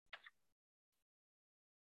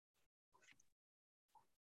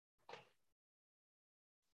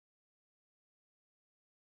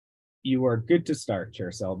You are good to start,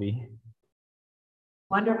 Chair Selby.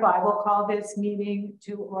 Wonderful. I will call this meeting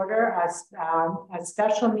to order as a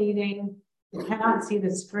special meeting. You cannot see the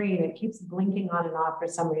screen. It keeps blinking on and off for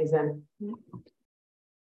some reason.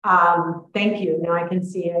 Thank you. Now I can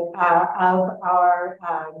see it. Of our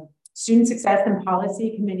Student Success and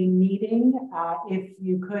Policy Committee meeting. If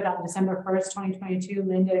you could, on December 1st, 2022,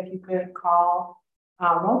 Linda, if you could call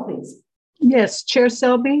roll, please. Yes, Chair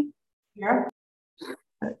Selby. Here.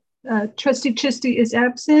 Trustee Chisty is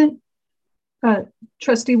absent.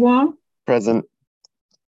 Trustee Wong? Present.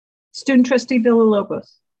 Student Trustee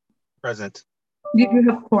Villalobos? Present. You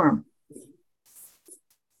have quorum.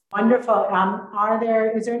 Wonderful.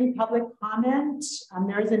 Is there any public comment?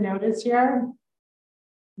 There is a notice here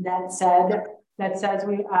that says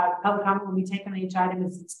public comment will be taken on each item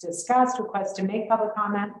as it's discussed. Request to make public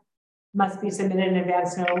comment must be submitted in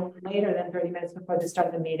advance no later than 30 minutes before the start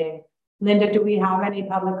of the meeting. Linda, do we have any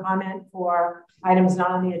public comment for items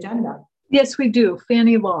not on the agenda? Yes, we do.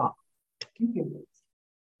 Fannie Law. Thank you.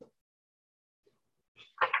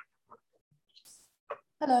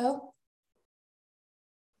 Hello.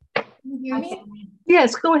 Can you hear me?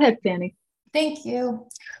 Yes, go ahead, Fannie. Thank you.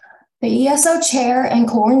 The ESO chair and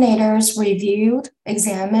coordinators reviewed,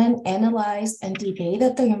 examined, analyzed, and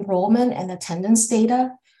debated the enrollment and attendance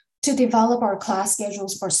data to develop our class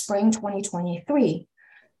schedules for spring 2023.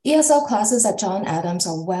 ESL classes at John Adams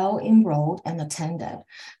are well enrolled and attended.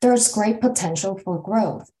 There's great potential for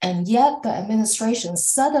growth, and yet the administration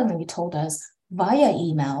suddenly told us via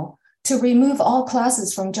email to remove all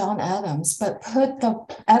classes from John Adams, but put the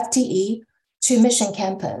FTE to Mission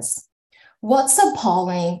Campus. What's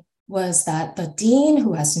appalling was that the dean,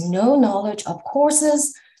 who has no knowledge of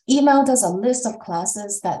courses, emailed us a list of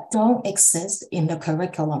classes that don't exist in the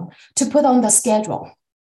curriculum to put on the schedule.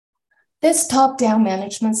 This top-down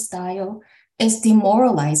management style is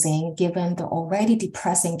demoralizing given the already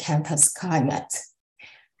depressing campus climate.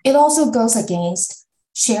 It also goes against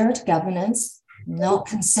shared governance, not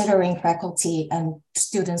considering faculty and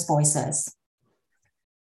students' voices.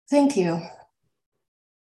 Thank you.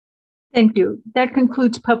 Thank you. That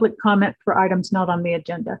concludes public comment for items not on the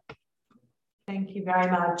agenda. Thank you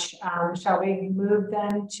very much. Shall we move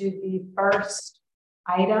then to the first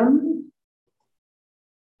item,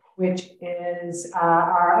 which is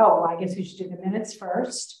I guess we should do the minutes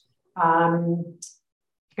first.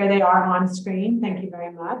 Here they are on screen. Thank you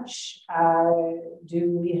very much.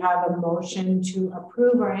 Do we have a motion to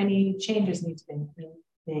approve or any changes need to be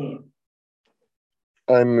made?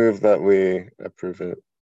 I move that we approve it.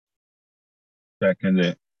 Second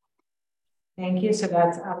it. Thank you. So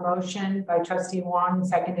that's a motion by Trustee Wong,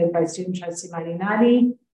 seconded by Student Trustee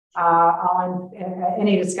Marinati.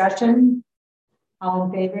 Any discussion? All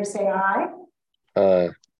in favor, say aye. Aye.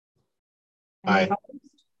 Aye.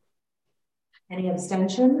 Any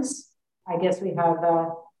abstentions? I guess we have.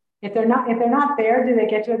 If they're not there, do they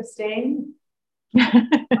get to abstain? Yes,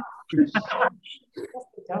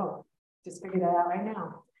 they don't. Just figure that out right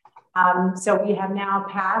now. So we have now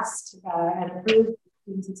passed and approved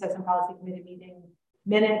Student Success and Policy Committee meeting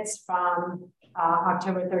minutes from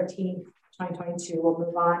October 13th, 2022. We'll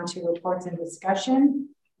move on to reports and discussion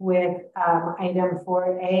with item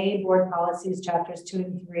 4A, board policies, chapters 2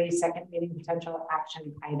 and 3, second meeting potential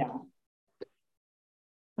action item.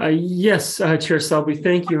 Yes, Chair Selby,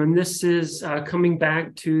 thank you. And this is coming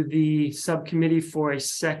back to the subcommittee for a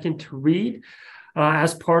second read.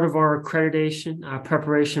 As part of our accreditation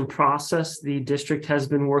preparation process, the district has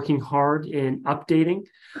been working hard in updating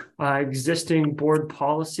existing board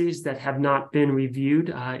policies that have not been reviewed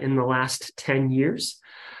in the last 10 years.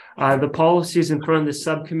 The policies in front of the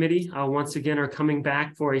subcommittee, once again, are coming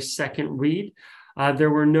back for a second read. There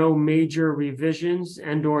were no major revisions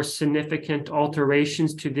and or significant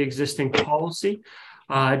alterations to the existing policy.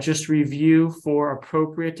 Just review for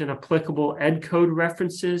appropriate and applicable Ed Code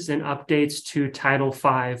references and updates to Title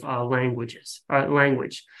V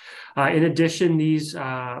language. In addition, these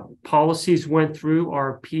policies went through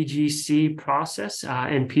our PGC process,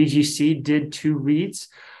 and PGC did 2 reads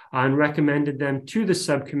and recommended them to the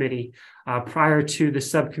subcommittee prior to the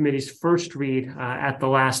subcommittee's first read at the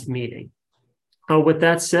last meeting. With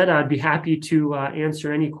that said, I'd be happy to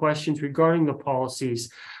answer any questions regarding the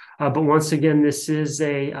policies. But once again, this is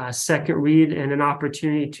a second read and an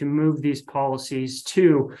opportunity to move these policies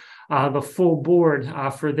to the full board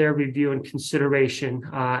for their review and consideration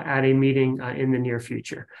at a meeting in the near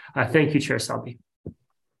future. Thank you, Chair Selby.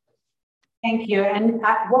 Thank you. And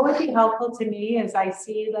what would be helpful to me is I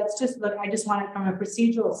just want it from a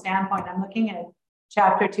procedural standpoint. I'm looking at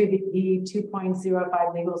Chapter 2, the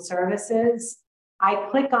 2.05 legal services. I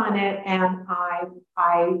click on it and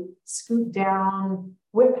I scoot down.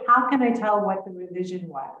 How can I tell what the revision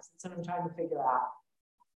was? That's what I'm trying to figure out.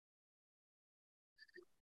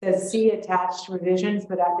 It says see attached revisions,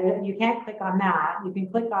 but you can't click on that. You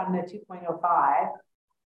can click on the 2.05.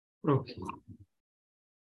 Okay.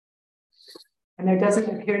 And there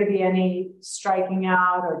doesn't appear to be any striking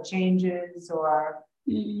out or changes or.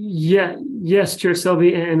 Yes, Chair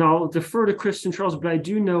Selby, and I'll defer to Kristen Charles, but I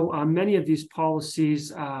do know many of these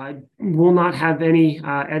policies will not have any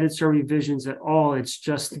edits or revisions at all. It's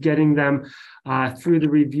just getting them through the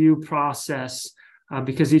review process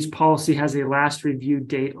because each policy has a last review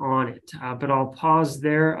date on it. But I'll pause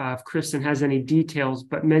there if Kristen has any details,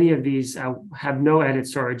 but many of these have no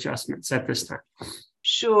edits or adjustments at this time.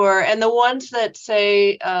 Sure, and the ones that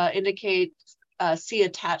say indicate see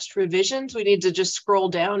attached revisions, we need to just scroll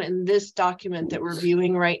down in this document that we're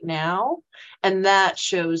viewing right now, and that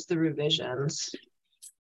shows the revisions.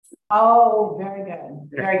 Oh, very good.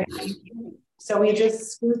 Very good. Thank you. So we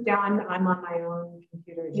just scoot down. I'm on my own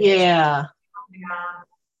computer here. Yeah.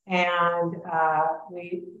 And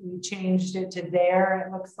we changed it to there,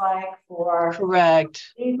 it looks like, for correct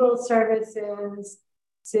legal services,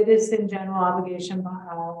 citizen general obligation,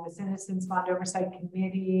 the Citizens Bond Oversight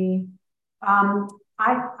Committee.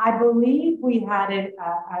 I believe we had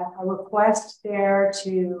a request there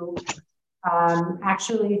to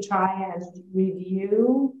actually try and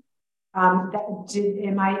review. Am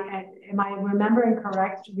I remembering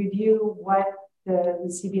correct? Review what the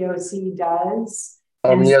CBOC does.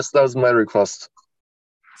 Yes, that was my request.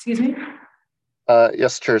 Excuse me.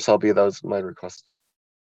 Yes, Chair Selby, that was my request.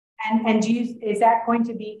 And is that going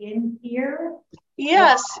to be in here?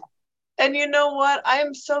 Yes. And you know what?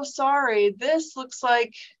 I'm so sorry. This looks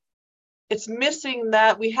like it's missing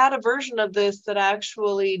that. We had a version of this that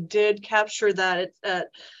actually did capture that.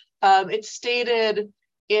 It's stated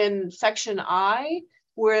in section I,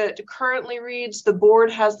 where it currently reads, the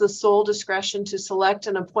board has the sole discretion to select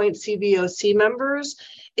and appoint CBOC members.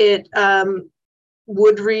 It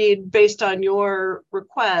would read, based on your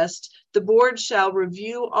request, the board shall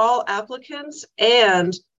review all applicants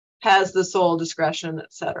and has the sole discretion,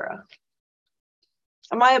 etc.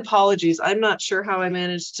 My apologies. I'm not sure how I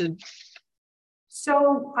managed to.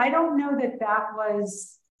 So I don't know that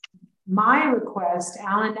was my request.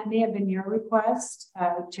 Alan, that may have been your request.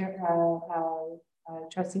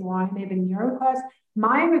 Trustee Wong, it may have been your request.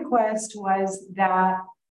 My request was that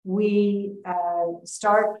we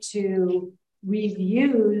start to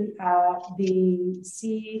review the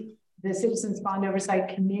Citizens Bond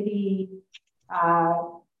Oversight Committee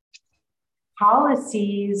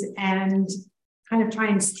policies and kind of try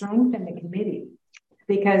and strengthen the committee,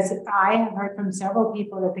 because I have heard from several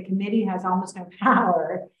people that the committee has almost no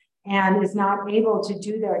power and is not able to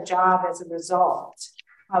do their job as a result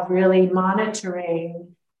of really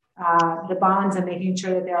monitoring the bonds and making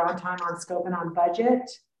sure that they're on time, on scope, and on budget.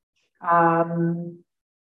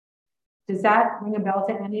 Does that ring a bell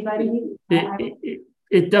to anybody?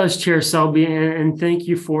 It does, Chair Selby, and thank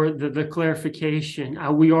you for the clarification.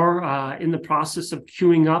 We are in the process of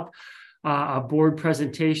queuing up a board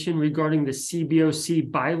presentation regarding the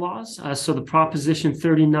CBOC bylaws. So the Proposition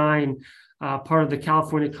 39 part of the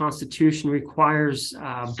California Constitution requires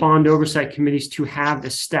bond oversight committees to have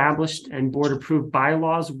established and board approved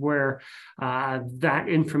bylaws where that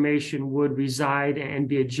information would reside and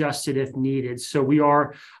be adjusted if needed. So we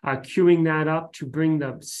are queuing that up to bring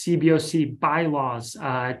the CBOC bylaws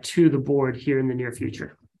to the board here in the near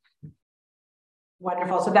future.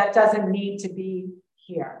 Wonderful. So that doesn't need to be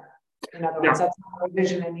here. In other words, that's not a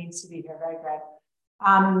revision that needs to be here. Very good.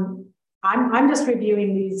 I'm just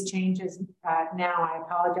reviewing these changes now. I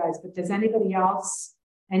apologize, but does anybody else,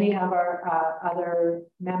 any of our other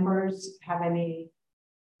members, have any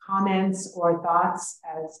comments or thoughts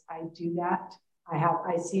as I do that?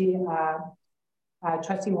 I see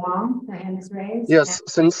Trustee Wong, her hand is raised. Yes,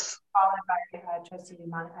 since followed by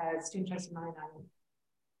Student Trustee Malinani.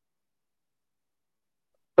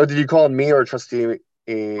 Oh, did you call me or Trustee?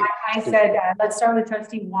 I said let's start with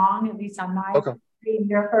Trustee Wong, at least on my. Okay.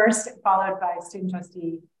 You're first, followed by Student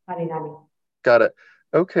Trustee Malinani. Got it.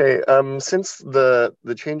 Okay. Since the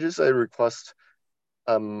changes I request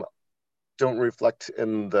don't reflect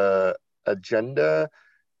in the agenda,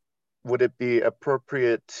 would it be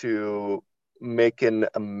appropriate to make an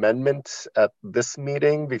amendment at this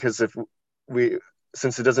meeting? Because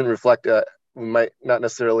since it doesn't reflect, we might not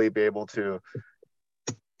necessarily be able to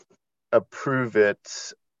approve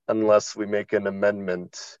it unless we make an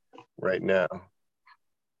amendment right now.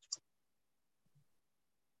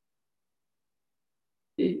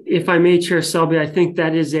 If I may, Chair Selby, I think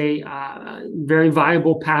that is a very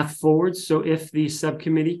viable path forward. So if the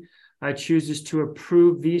subcommittee chooses to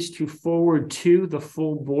approve these to forward to the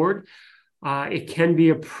full board, it can be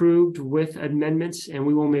approved with amendments, and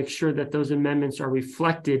we will make sure that those amendments are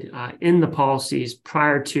reflected in the policies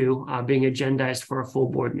prior to being agendized for a full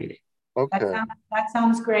board meeting. Okay. That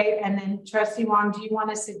sounds great. And then Trustee Wong, do you want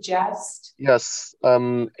to suggest? Yes.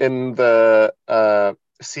 In the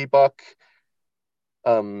CBOC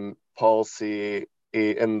policy,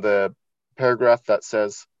 in the paragraph that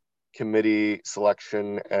says committee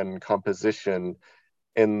selection and composition,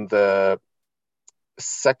 in the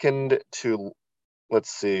second to, let's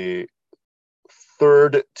see,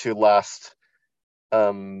 third to last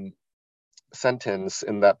sentence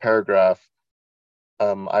in that paragraph,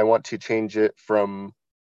 I want to change it from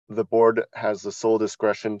the board has the sole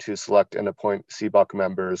discretion to select and appoint CBOC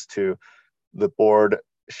members to the board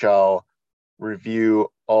shall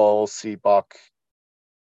review all CBOC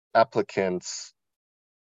applicants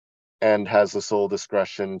and has the sole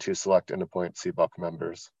discretion to select and appoint CBOC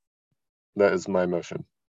members. That is my motion.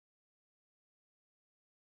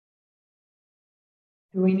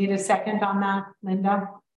 Do we need a second on that, Linda?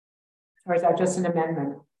 Or is that just an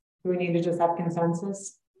amendment? Do we need to just have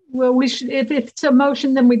consensus? Well, we should, if it's a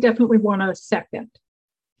motion, then we definitely want a second.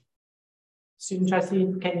 Student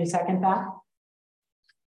trustee, can you second that?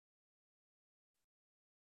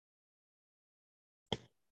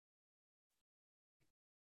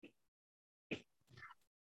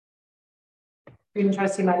 Student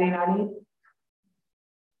trustee Marinani?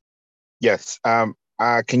 Yes.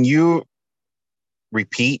 Can you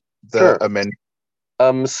repeat the Sure.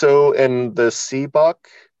 amendment? So in the CBOC,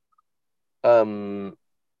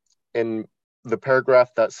 in the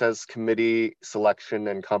paragraph that says committee selection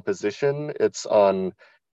and composition, it's on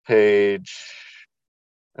page,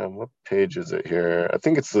 what page is it here? I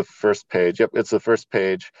think it's the first page. Yep, it's the first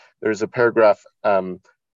page. There's a paragraph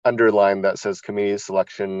underlined that says committee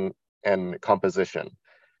selection and composition.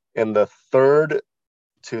 In the third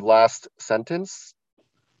to last sentence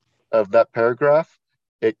of that paragraph,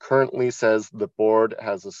 it currently says the board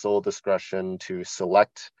has the sole discretion to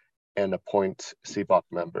select and appoint CBOC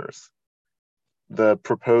members. The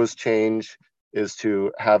proposed change is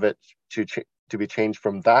to have it to be changed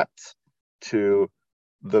from that to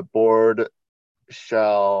the board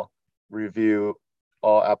shall review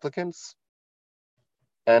all applicants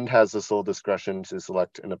and has the sole discretion to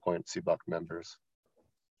select and appoint CBOC members.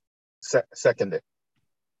 Second it.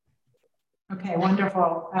 Okay,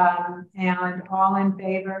 wonderful. And all in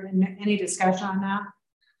favor, any discussion on that?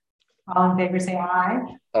 All in favor, say aye.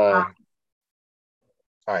 Aye.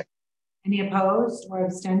 Aye. Any opposed or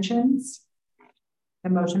abstentions? The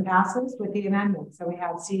motion passes with the amendment. So we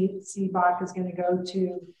have CBOC is going to go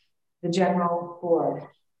to the general board.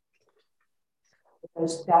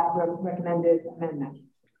 Because that recommended amendment.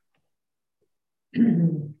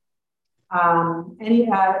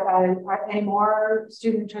 Any more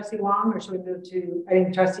student trustee Wong, or should we move to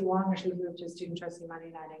trustee Wong, or should we move to student trustee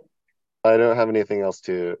Marinani? I don't have anything else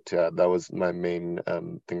to add. That was my main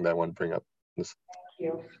thing that I want to bring up. Thank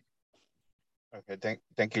you. Okay,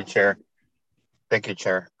 thank you, Chair. Thank you,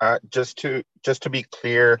 Chair. Just to be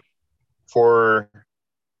clear, for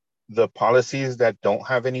the policies that don't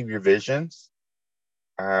have any revisions,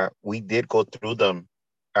 we did go through them.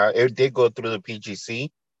 It did go through the PGC,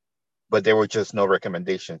 but there were just no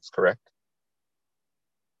recommendations, correct?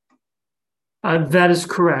 That is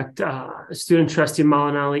correct, student trustee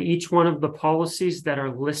Malinali. Each one of the policies that are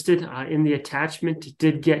listed in the attachment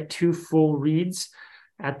did get 2 full reads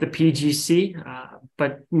at the PGC,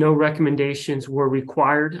 but no recommendations were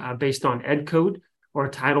required based on Ed Code or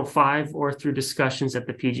Title V or through discussions at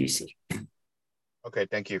the PGC. Okay,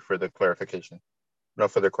 thank you for the clarification. No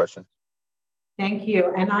further questions. Thank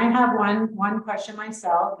you. And I have one question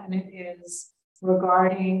myself, and it is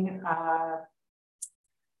regarding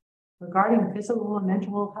physical and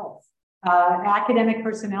mental health, academic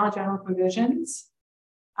personnel, general provisions.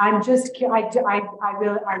 I'm just, I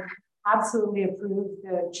absolutely approve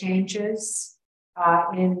the changes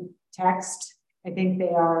in text. I think they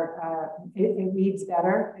are, it reads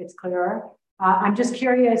better, it's clearer. I'm just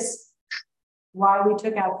curious why we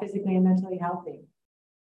took out physically and mentally healthy.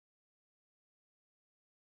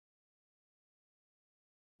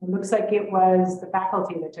 It looks like it was the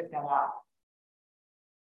faculty that took that out.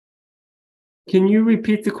 Can you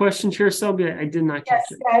repeat the question, Chair Selby? I did not catch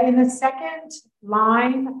it. Yes, in the second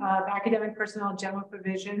line of academic personnel general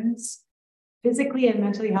provisions, physically and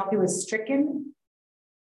mentally healthy was stricken.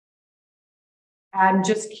 I'm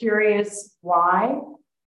just curious why.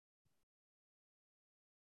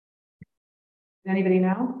 Does anybody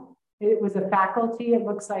know? It was a faculty. It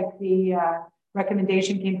looks like the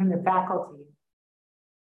recommendation came from the faculty.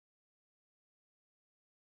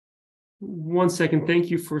 1 second. Thank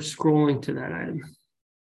you for scrolling to that item.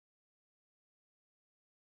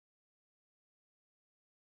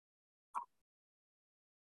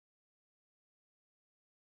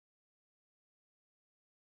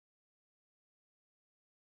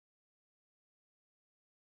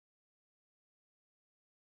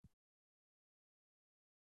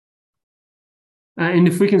 And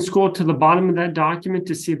if we can scroll to the bottom of that document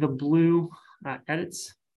to see the blue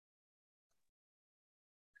edits.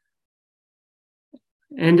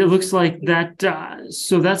 And it looks like that,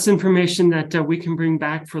 so that's information that we can bring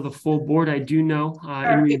back for the full board. I do know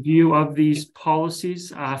in review of these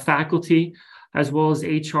policies, faculty as well as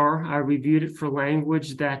HR reviewed it for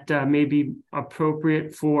language that may be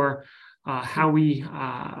appropriate for how we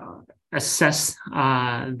assess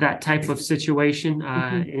that type of situation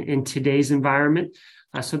in today's environment.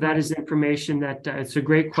 So that is information that it's a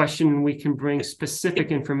great question, and we can bring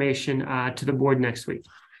specific information to the board next week.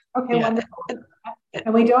 Okay, wonderful.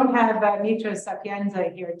 And we don't have Mitra Sapienza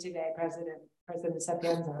here today, President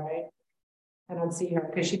Sapienza, right? I don't see her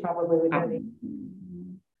because she probably would know.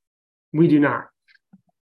 We do not.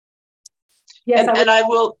 Yes, and I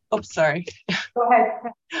will, oh, sorry. Go ahead.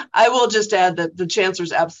 I will just add that the chancellor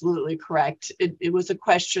is absolutely correct. It was a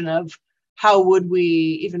question of how would we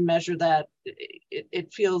even measure that?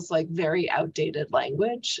 It feels like very outdated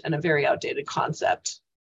language and a very outdated concept.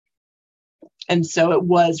 And so it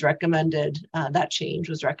was recommended, that change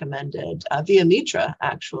was recommended via Mitra,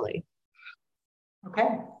 actually. Okay,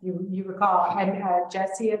 you recall. And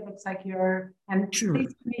Jesse, it looks like you're, and sure.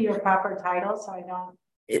 Please give me your proper title so I don't.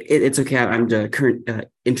 It's okay. I'm the current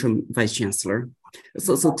interim vice chancellor.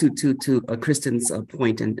 So to Kristen's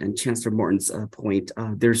point and Chancellor Morton's point,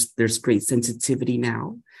 there's great sensitivity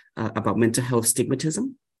now about mental health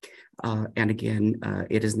stigmatism. And again,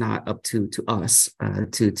 it is not up to us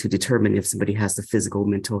to determine if somebody has the physical,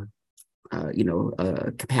 mental,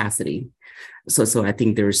 capacity. So I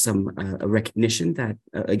think there's some recognition that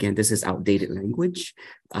again, this is outdated language,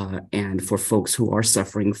 and for folks who are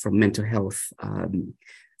suffering from mental health,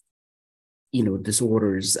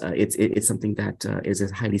 disorders, it's something that is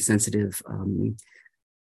a highly sensitive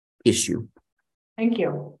issue. Thank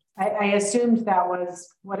you. I assumed that was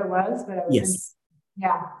what it was, but I was yes.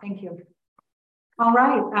 Yeah, thank you. All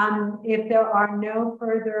right. If there are no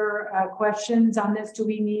further questions on this, do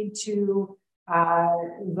we need to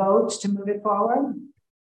vote to move it forward?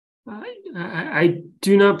 I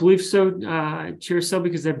do not believe so, Chair Selby,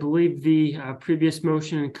 because I believe the previous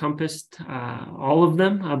motion encompassed all of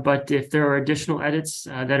them. But if there are additional edits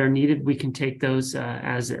that are needed, we can take those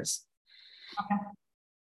as is. Okay.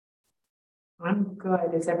 I'm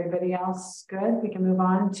good. Is everybody else good? We can move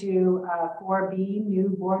on to 4B, new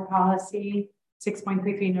board policy,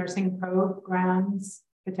 6.33 nursing programs,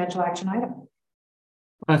 potential action item.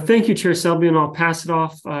 Thank you, Chair Selby, and I'll pass it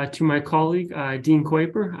off to my colleague, Dean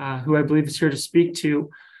Kuiper, who I believe is here to speak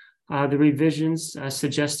to the revisions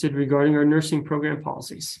suggested regarding our nursing program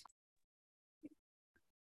policies.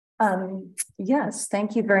 Yes,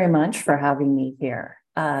 thank you very much for having me here.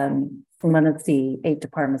 One of the 8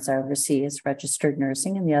 departments I oversee is registered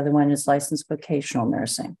nursing, and the other one is licensed vocational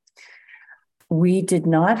nursing. We did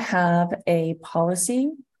not have a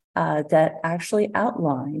policy that actually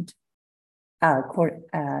outlined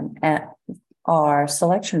our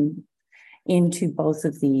selection into both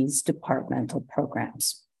of these departmental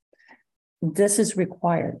programs. This is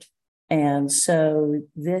required. And so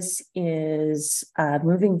this is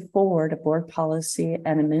moving forward a board policy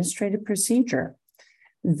and administrative procedure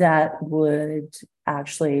that would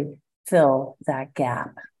actually fill that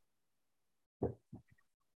gap.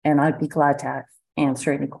 And I'd be glad to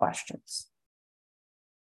answer any questions.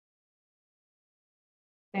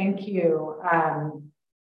 Thank you. And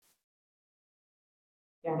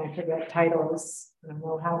I forget titles. I don't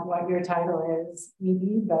know what your title is,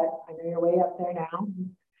 Edie, but I know you're way up there now.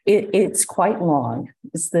 It's quite long.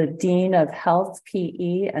 It's the Dean of Health,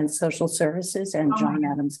 PE, and Social Services and John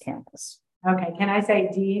Adams Campus. Okay, can I say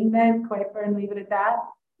Dean then, Kuiper, and leave it at that?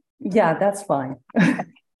 Yeah, that's fine.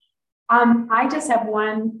 I just have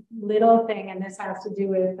one little thing, and this has to do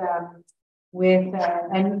with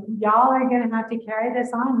and y'all are going to have to carry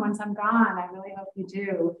this on once I'm gone. I really hope you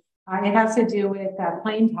do. It has to do with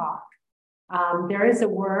plain talk. There is a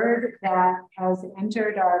word that has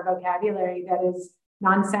entered our vocabulary that is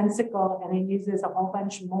nonsensical, and it uses a whole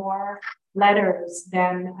bunch more letters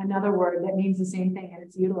than another word that means the same thing, and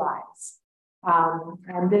it's utilize.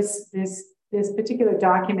 And this particular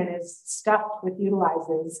document is stuffed with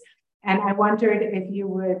utilizes. And I wondered if you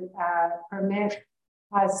would permit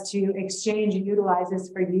us to exchange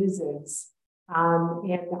utilizes for uses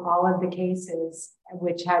in all of the cases,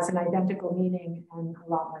 which has an identical meaning and a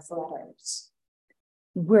lot less letters.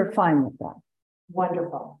 We're fine with that.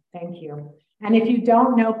 Wonderful, thank you. And if you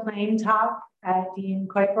don't know Plain Talk, Dean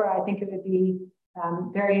Kuiper, I think it would be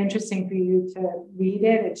very interesting for you to read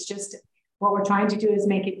it. It's just what we're trying to do is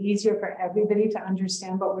make it easier for everybody to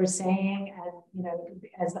understand what we're saying, and you know,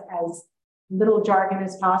 as little jargon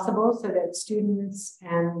as possible, so that students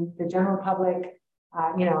and the general public,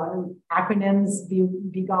 you know, acronyms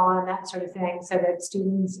be gone, that sort of thing, so that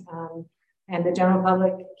students and the general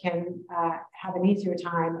public can have an easier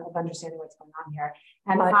time of understanding what's going on here.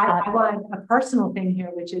 And I want a personal thing here,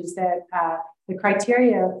 which is that the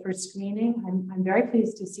criteria for screening, I'm very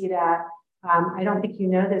pleased to see that. I don't think you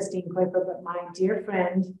know this, Dean Kuiper, but my dear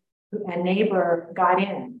friend and neighbor got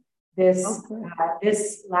in this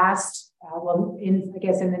this last well, I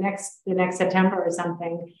guess in the next September or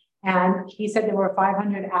something, and he said there were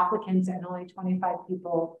 500 applicants and only 25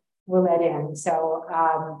 people were let in. So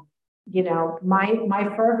you know,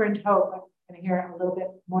 my fervent hope, I'm going to hear a little bit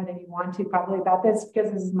more than you want to probably about this,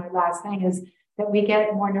 because this is my last thing, is that we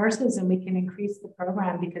get more nurses and we can increase the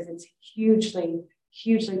program, because it's hugely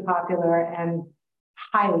popular and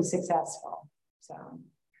highly successful. So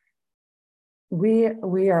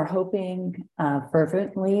we are hoping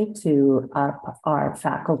fervently to up our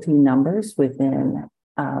faculty numbers within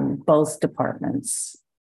both departments,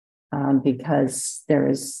 because there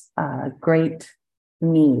is a great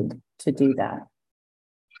need to do that.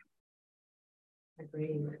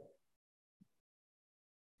 Agreed.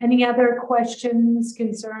 Any other questions,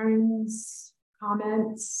 concerns,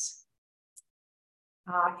 comments?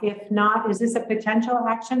 If not, is this a potential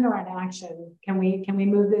action or an action? Can we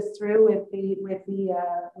move this through with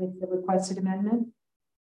the requested amendment?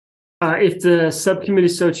 If the subcommittee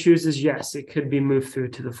so chooses, yes, it could be moved through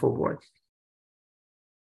to the full board.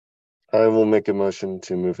 I will make a motion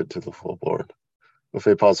to move it to the full board with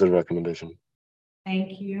a positive recommendation.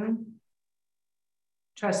 Thank you.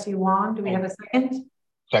 Trustee Wong, do we have a second?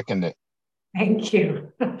 Second it. Thank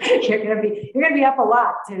you. You're gonna be up a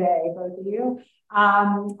lot today, both of you.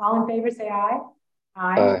 All in favor, say aye.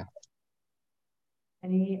 Aye.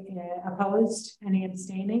 Any opposed? Any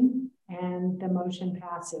abstaining? And the motion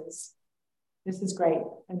passes. This is great,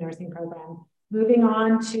 the nursing program. Moving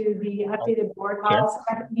on to the updated board policy.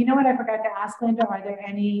 You know what I forgot to ask, Linda? Are there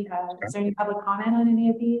any, is there any public comment on any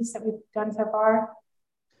of these that we've done so far?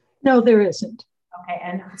 No, there isn't. Okay,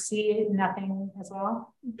 and see nothing as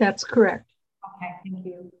well? That's correct. Okay, thank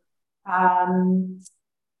you.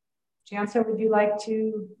 Chancellor, would you like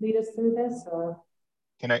to lead us through this, or?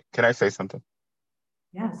 Can I say something?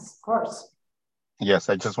 Yes, of course. Yes,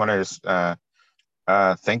 I just want to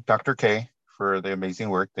thank Dr. K for the amazing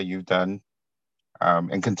work that you've done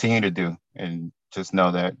and continue to do, and just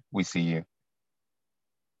know that we see you.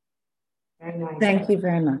 Very nice. Thank you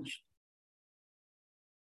very much.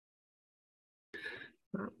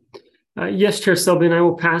 Yes, Chair Selby, and I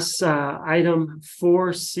will pass item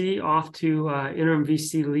 4C off to Interim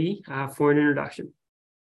VC Lee for an introduction.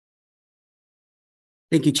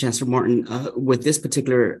 Thank you, Chancellor Martin. With this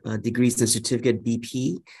particular degrees and certificate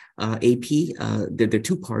BP, AP, there are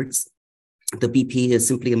two parts. The BP is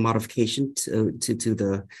simply a modification to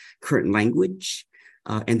the current language,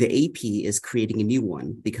 and the AP is creating a new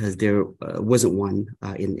one because there wasn't one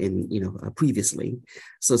previously.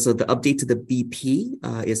 So the update to the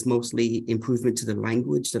BP is mostly improvement to the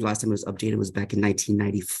language. The last time it was updated was back in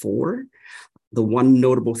 1994. The one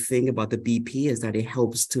notable thing about the BP is that it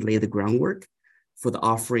helps to lay the groundwork for the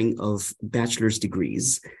offering of bachelor's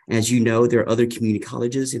degrees. As you know, there are other community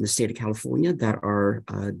colleges in the state of California that are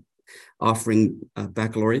offering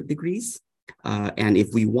baccalaureate degrees. And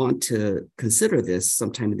if we want to consider this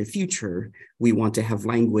sometime in the future, we want to have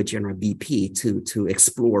language in our BP to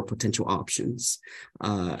explore potential options.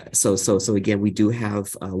 So again, we do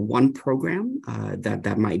have one program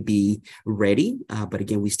that might be ready, but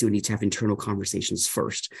again, we still need to have internal conversations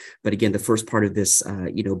first. But again, the first part of this,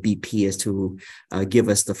 BP is to give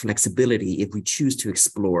us the flexibility if we choose to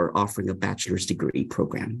explore offering a bachelor's degree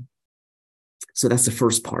program. So that's the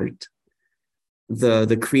first part.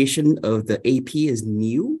 The creation of the AP is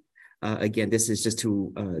new. Again, this is just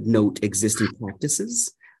to note existing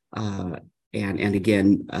practices. And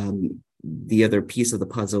again, the other piece of the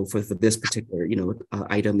puzzle for this particular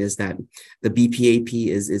item is that the BPAP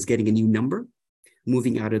is getting a new number,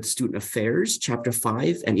 moving out of Student Affairs Chapter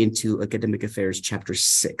 5 and into Academic Affairs Chapter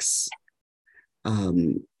 6.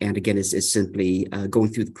 And again, it's simply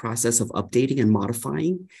going through the process of updating and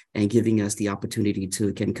modifying and giving us the opportunity to,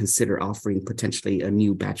 again, consider offering potentially a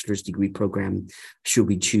new bachelor's degree program should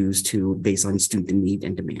we choose to, based on student need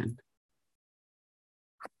and demand.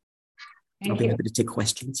 I'll be happy to take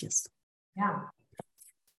questions, yes. Yeah.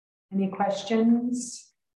 Any questions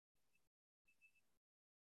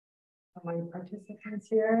from my participants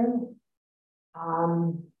here?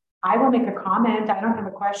 I will make a comment. I don't have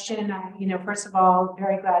a question. First of all,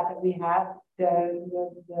 very glad that we have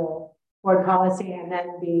the board policy and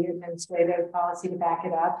then the administrative policy to back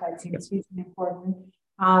it up. That seems hugely important.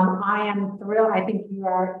 I am thrilled. I think you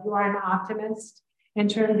are an optimist in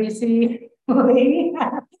terms of VC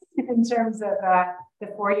in terms of the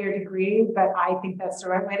 4-year degree, but I think that's the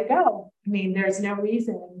right way to go. I mean, there's no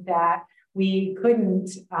reason that we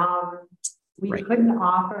couldn't couldn't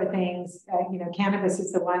offer things. Cannabis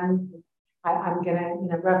is the one I'm going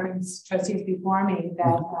to reference trustees before me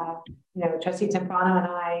that Trustee Temprano and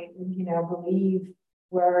I believe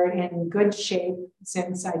we're in good shape,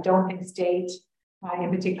 since I don't think state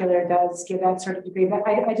in particular does give that sort of degree. But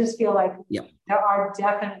I just feel like there are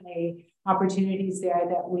definitely opportunities there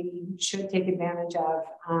that we should take advantage of,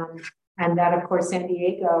 and that, of course, San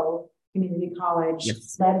Diego Community College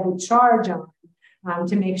led the charge on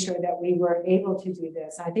to make sure that we were able to do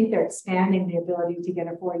this. I think they're expanding the ability to get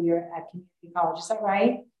a 4-year at community college. Is that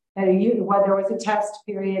right? There was a test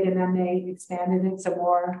period and then they expanded it so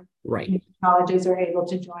more colleges are able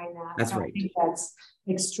to join that. That's right. I think that's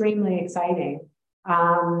extremely exciting.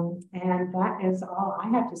 And that is all I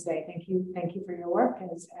have to say. Thank you for your work,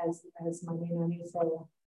 as Mandy so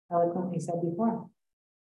eloquently said before.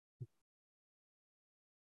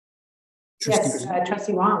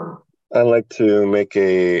 Trustee Wong. I'd like to make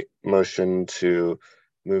a motion to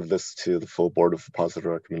move this to the full board with a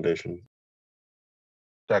positive recommendation.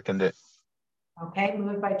 Second it. Okay,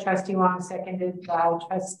 moved by Trustee Wong, seconded by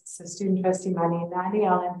Student Trustee Nandi.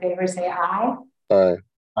 All in favor, say aye. Aye.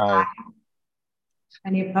 Aye.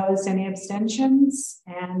 Any opposed, any abstentions?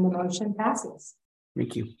 And the motion passes.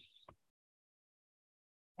 Thank you.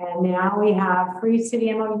 And now we have Free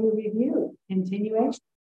City MOU review continuation.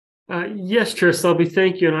 Yes, Chair Selby,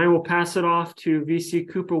 thank you. And I will pass it off to VC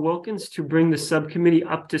Cooper Wilkins to bring the subcommittee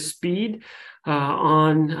up to speed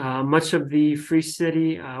on much of the Free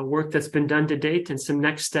City work that's been done to date and some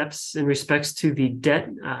next steps in respects to the debt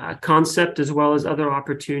concept, as well as other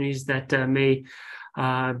opportunities that may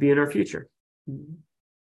be in our future.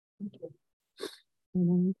 Thank you.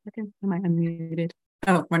 1 second. Am I unmuted?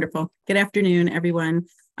 Oh, wonderful. Good afternoon, everyone.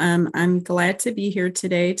 I'm glad to be here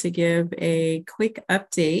today to give a quick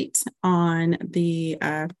update on the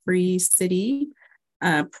Free City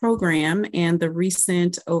program and the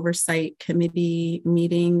recent Oversight Committee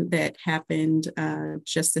meeting that happened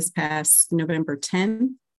just this past November 10th.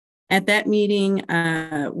 At that meeting,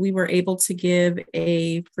 we were able to give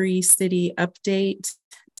a Free City update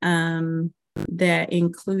that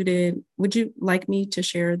included, would you like me to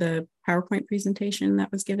share the PowerPoint presentation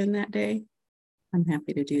that was given that day? I'm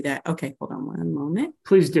happy to do that. Okay, hold on 1 moment.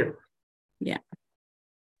 Please do. Yeah.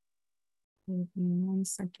 Give me 1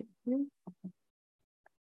 second here.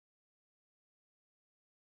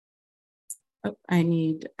 Oh, I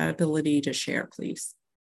need ability to share, please.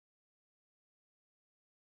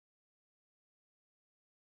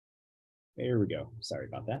 There we go. Sorry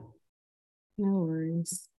about that. No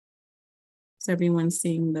worries. Is everyone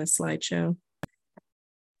seeing the slideshow?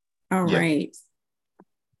 All right.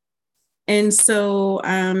 And so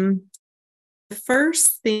the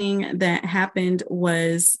first thing that happened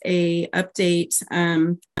was a update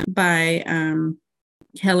by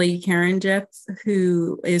Kelly Karenjeff,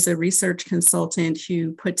 who is a research consultant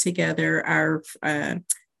who put together our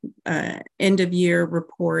end of year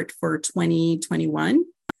report for 2021.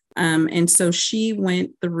 And so she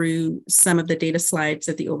went through some of the data slides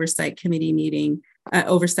that the Oversight Committee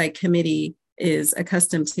is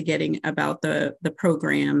accustomed to getting about the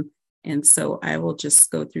program. And so I will just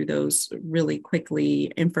go through those really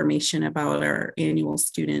quickly. Information about our annual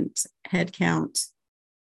student headcount,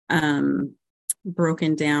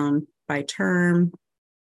 broken down by term,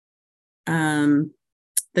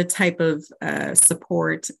 the type of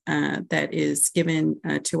support that is given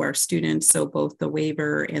to our students. So both the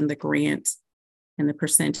waiver and the grant, and the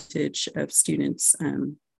percentage of students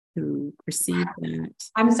who receive that.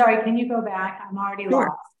 I'm sorry, can you go back? I'm already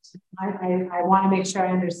lost. I want to make sure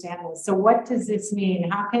I understand this. So what does this mean?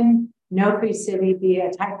 How can no Free City be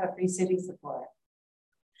a type of Free City support?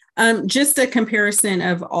 Just a comparison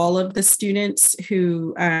of all of the students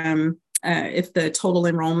who if the total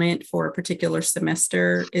enrollment for a particular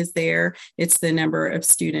semester is there, it's the number of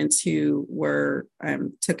students who were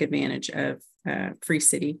took advantage of Free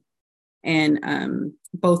City, and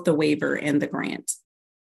both the waiver and the grant.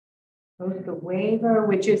 Both the waiver,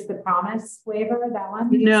 which is the promise waiver, that one?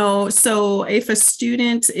 No, so if a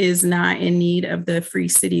student is not in need of the Free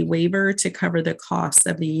City waiver to cover the cost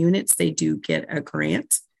of the units, they do get a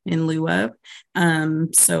grant in lieu of.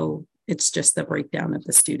 So it's just the breakdown of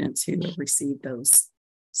the students who have received those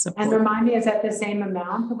support. And remind me, is that the same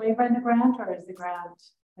amount, the waiver and the grant, or is the grant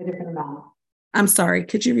a different amount? I'm sorry,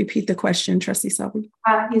 could you repeat the question, Trustee Selby?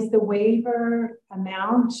 Is the waiver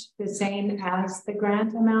amount the same as the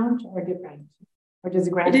grant amount or different? Or does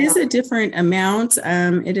the grant? It is a different amount.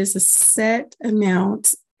 It is a set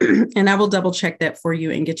amount, and I will double check that for you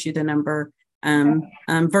and get you the number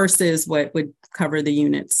versus what would cover the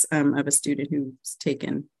units of a student who's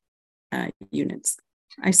taken units.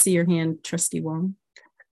 I see your hand, Trustee Wong.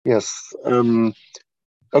 Yes.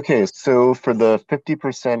 Okay, so for the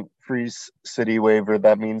 50% Free City waiver,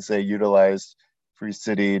 that means they utilized Free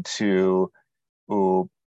City to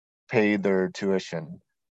pay their tuition.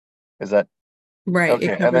 Is that right?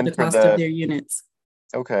 Okay, it covered the cost of their units.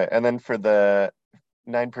 Okay, and then for the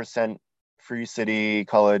 9% Free City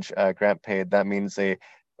College grant paid, that means they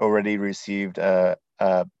already received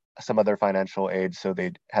some other financial aid, so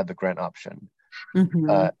they had the grant option.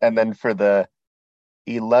 Mm-hmm. And then for the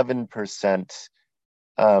 11%,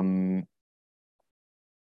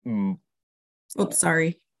 oops,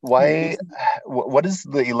 sorry. Why? What does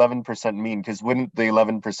the 11% mean? Because wouldn't the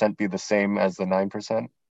 11% be the same as the 9%?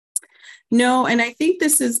 No, and I think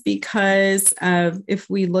this is because of if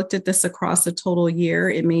we looked at this across a total year,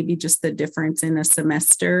 it may be just the difference in a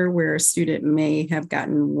semester where a student may have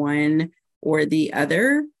gotten one or the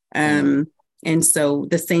other. And so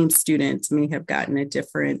the same student may have gotten a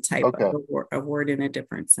different type of award in a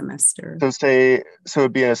different semester. So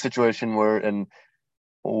it'd be in a situation where in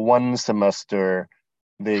one semester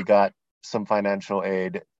they got some financial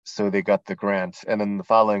aid, so they got the grant, and then the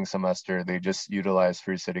following semester they just utilized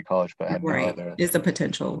Free City College, but had no other. Is a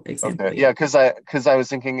potential example. Okay, yeah, because I was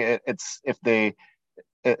thinking it's if they.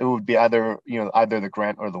 It would be either the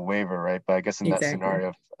grant or the waiver, right? But I guess in that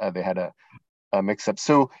scenario, they had a mix up.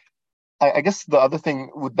 So I guess the other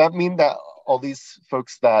thing, would that mean that all these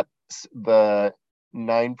folks that the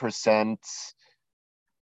 9%,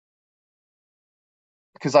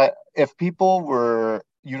 because if people were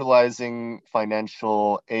utilizing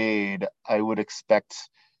financial aid, I would expect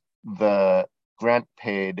the grant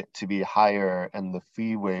paid to be higher and the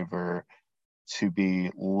fee waiver to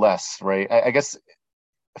be less, right? I guess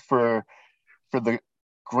for the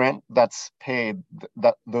grant that's paid,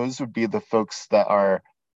 that those would be the folks that are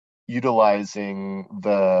utilizing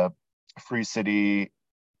the Free City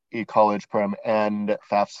College program and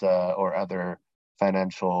FAFSA or other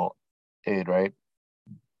financial aid, right?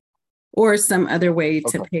 Or some other way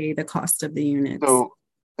to pay the cost of the units.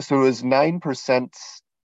 So is 9%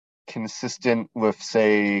 consistent with,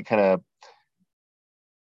 say, kind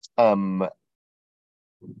of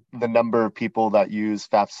the number of people that use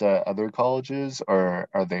FAFSA at other colleges, or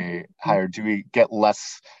are they higher? Do we get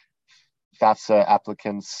less FAFSA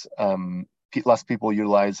applicants, less people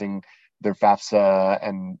utilizing their FAFSA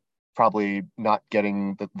and probably not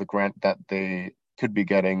getting the grant that they could be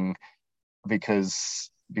getting because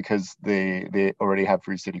they already have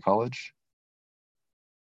Free City College?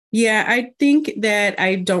 Yeah, I think that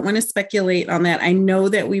I don't want to speculate on that. I know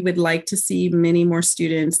that we would like to see many more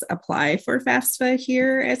students apply for FAFSA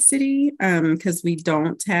here at City because we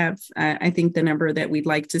don't have, I think, the number that we'd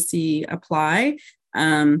like to see apply.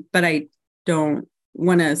 But I don't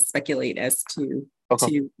want to speculate as to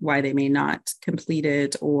why they may not complete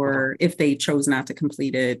it or if they chose not to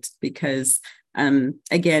complete it because,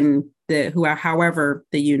 again, however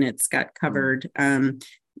the units got covered,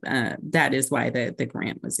 that is why the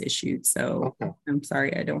grant was issued. So I'm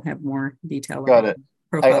sorry, I don't have more detail. Got it.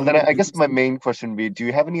 And then I guess my main question would be, do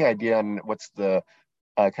you have any idea on what's the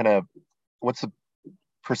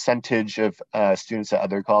percentage of students at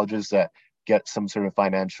other colleges that get some sort of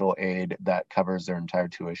financial aid that covers their entire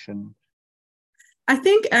tuition? I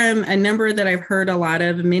think a number that I've heard a lot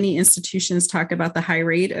of, many institutions talk about the high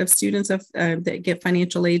rate of students that get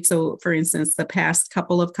financial aid. So for instance, the past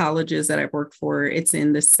couple of colleges that I've worked for, it's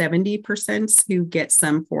in the 70% who get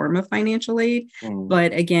some form of financial aid.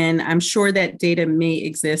 But again, I'm sure that data may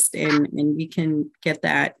exist and we can get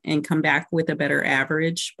that and come back with a better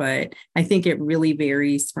average. But I think it really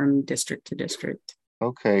varies from district to district.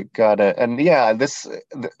 Okay, got it. And yeah, this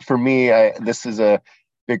for me, this is a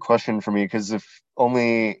big question for me because if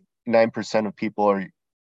only 9% of people are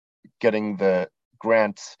getting the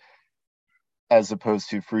grants as opposed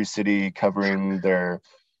to Free City covering their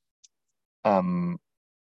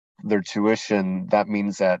tuition, that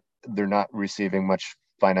means that they're not receiving much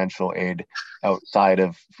financial aid outside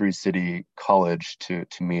of Free City College to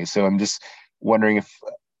me. So I'm just wondering if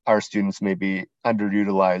our students may be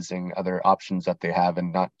underutilizing other options that they have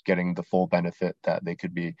and not getting the full benefit that they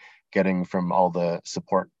could be getting from all the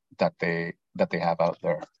support that they have out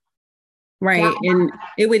there. Right. And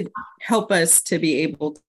it would help us to be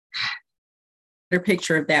able to get a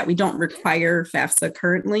picture of that. We don't require FAFSA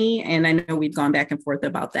currently, and I know we've gone back and forth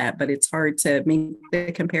about that, but it's hard to make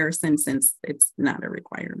the comparison since it's not a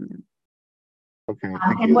requirement. Okay.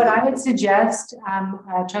 And what I would suggest,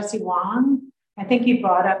 Trustee Wong, I think you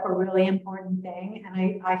brought up a really important thing,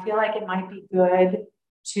 and I feel like it might be good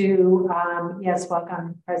to, yes,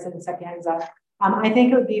 welcome, President Sapienza. I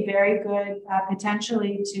think it would be very good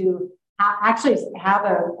potentially to actually have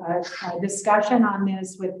a discussion on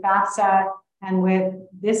this with FAFSA and with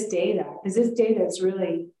this data, because this data is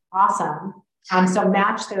really awesome. So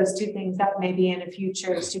match those two things up maybe in a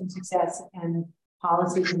future student success and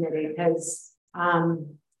policy committee, because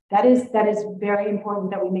that is very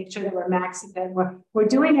important that we make sure that we're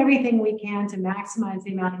doing everything we can to maximize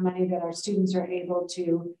the amount of money that our students are able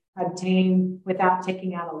to obtain without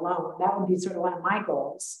taking out a loan. That would be sort of one of my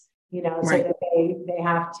goals, you know, right. So that they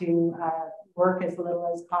have to work as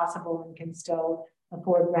little as possible and can still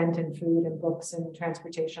afford rent and food and books and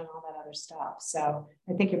transportation, all that other stuff. So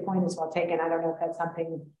I think your point is well taken. I don't know if that's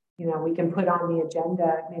something, you know, we can put on the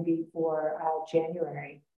agenda maybe for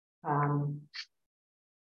January.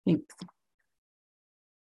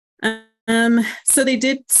 So they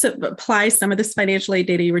did apply some of this financial aid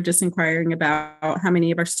data you were just inquiring about. How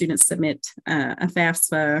many of our students submit a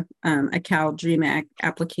FAFSA, a Cal Dream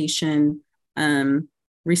application,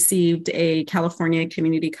 received a California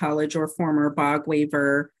Community College or former BOG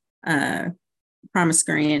waiver promise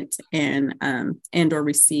grant, and or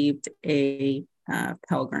received a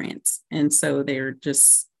Pell Grant. And so they're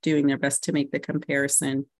just doing their best to make the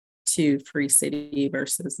comparison to Free City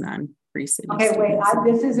versus non-Free City. Okay, wait,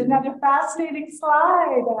 this is another fascinating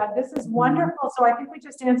slide. This is wonderful. So I think we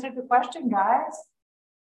just answered the question, guys.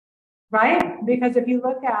 Right? Because if you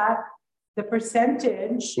look at the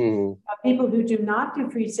percentage of people who do not do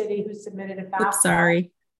Free City who submitted a FAFSA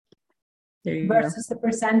versus the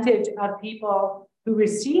percentage of people who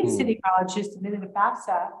received City College who submitted a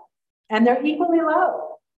FAFSA, and they're equally low.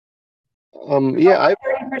 Yeah,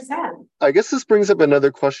 30%. I guess this brings up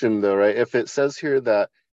another question though, right? If it says here that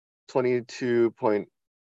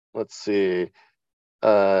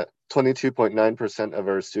 22.9% of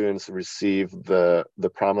our students receive the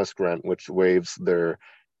Promise Grant, which waives their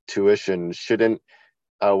tuition, shouldn't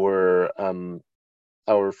our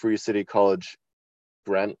Free City College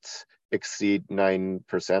grants exceed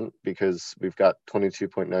 9%, because we've got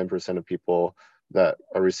 22.9% of people that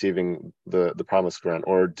are receiving the Promise Grant?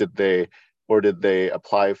 Or did they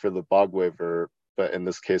apply for the BOG waiver, but in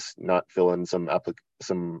this case not fill in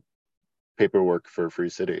some paperwork for Free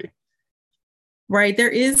City? Right. There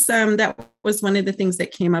is, that was one of the things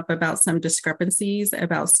that came up about some discrepancies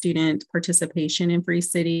about student participation in Free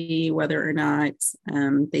City, whether or not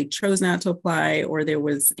they chose not to apply, or there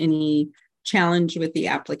was any challenge with the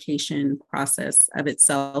application process of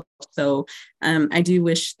itself. So I do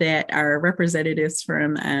wish that our representatives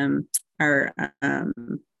from our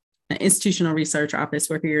institutional research office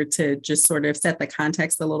were here to just sort of set the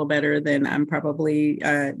context a little better than I'm probably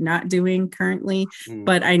not doing currently.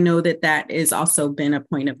 But I know that that has also been a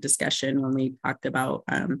point of discussion when we talked about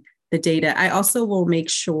the data. I also will make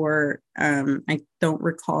sure, I don't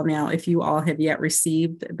recall now if you all have yet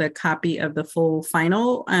received the copy of the full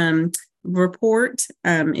final report.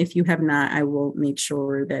 If you have not, I will make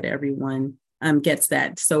sure that everyone gets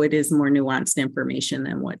that. So it is more nuanced information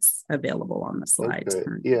than what's available on the slides. Okay.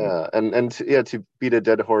 Yeah, and to beat a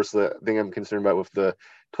dead horse, the thing I'm concerned about with the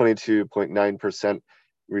 22.9%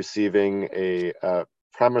 receiving a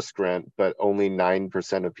Promise Grant, but only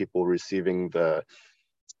 9% of people receiving the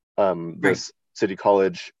City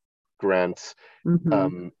College grants.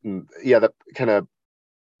 Yeah, that kind of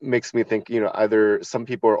makes me think, either some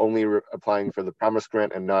people are only applying for the Promise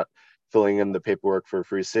Grant and not filling in the paperwork for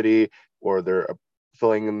Free City, or they're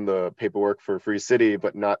filling in the paperwork for Free City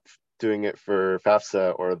but not doing it for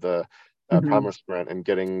FAFSA or the Promise Grant, and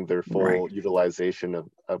getting their full utilization of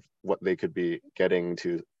what they could be getting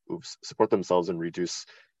to support themselves and reduce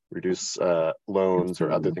loans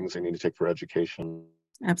or other things they need to take for education.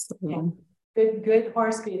 Absolutely. Good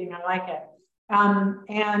horse feeding. I like it.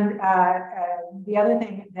 The other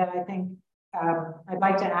thing that I think I'd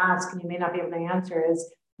like to ask, and you may not be able to answer,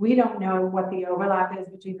 is we don't know what the overlap is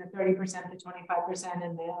between the 30%, the 25%,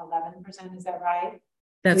 and the 11%. Is that right?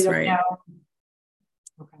 That's We don't right. know.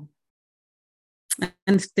 Okay.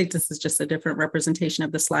 And I think this is just a different representation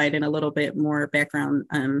of the slide and a little bit more background.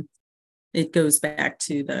 It goes back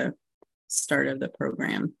to the start of the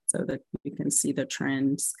program so that you can see the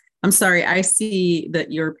trends. I'm sorry, I see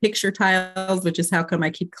that your picture tiles, which is how come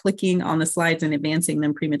I keep clicking on the slides and advancing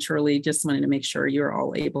them prematurely. Just wanted to make sure you're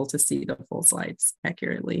all able to see the full slides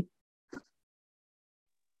accurately.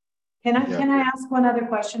 Can I ask one other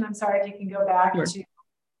question? I'm sorry, if you can go back to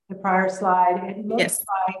the prior slide. It looks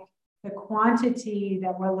like the quantity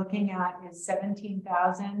that we're looking at is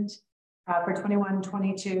 17,000 for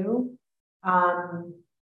 21-22.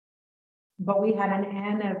 But we had an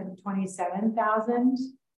N of 27,000.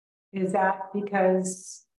 Is that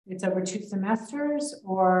because it's over 2 semesters,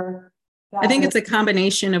 or? I think it's a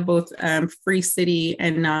combination of both Free City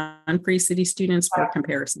and non-Free City students for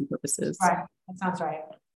comparison purposes. Right, that sounds right.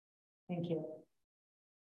 Thank you.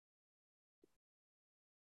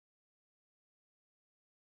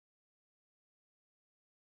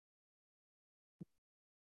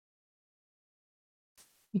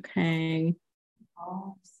 Okay.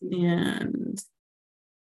 And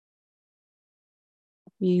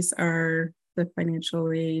these are the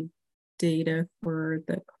financial aid data for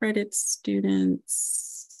the credit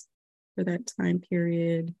students for that time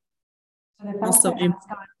period. So the FAFSA has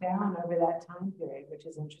gone down over that time period, which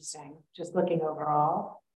is interesting. Just looking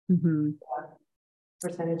overall,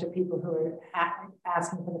 percentage of people who are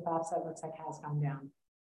asking for the FAFSA looks like has gone down.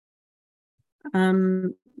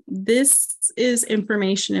 This is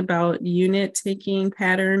information about unit taking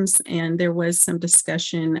patterns, and there was some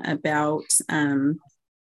discussion about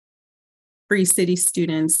Free City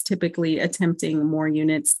students typically attempting more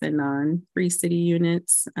units than non-Free City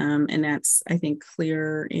units. And that's, I think,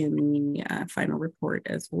 clear in the final report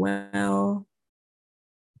as well.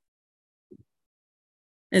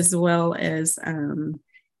 As well as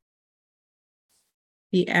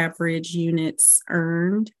the average units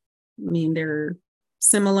earned. I mean, they're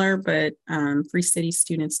similar, but Free City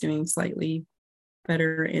students doing slightly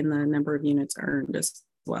better in the number of units earned as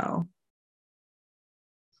well.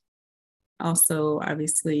 Also,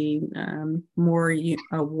 obviously, more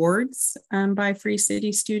awards by Free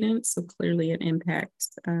City students, so clearly an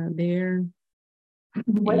impact there.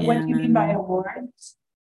 What do you mean by awards?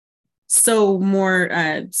 So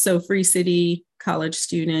more, so Free City college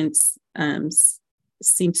students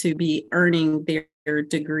seem to be earning their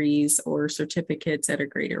degrees or certificates at a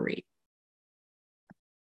greater rate.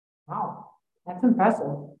 Wow, that's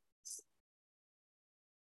impressive.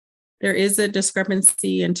 There is a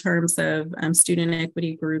discrepancy in terms of student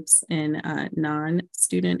equity groups and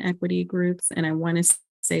non-student equity groups. And I want to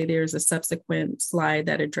say there's a subsequent slide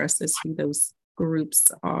that addresses who those groups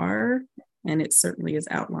are. And it certainly is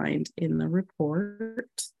outlined in the report.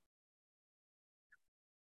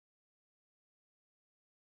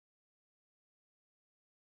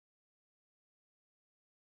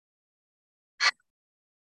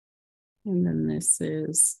 And then this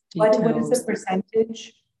is details. What is the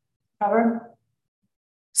percentage cover?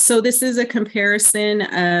 So this is a comparison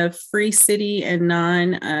of Free City and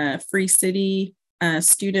non-Free City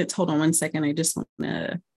students. Hold on one second. I just want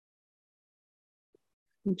to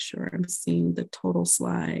make sure I'm seeing the total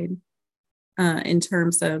slide in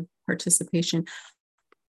terms of participation.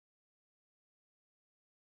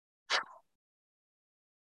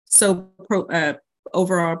 So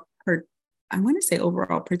overall, I want to say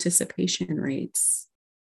overall participation rates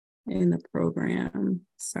in the program.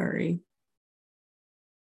 Sorry.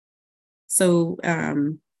 So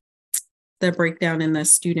the breakdown in the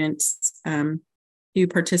students who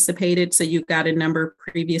participated. So you got a number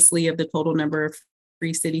previously of the total number of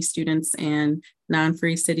Free City students and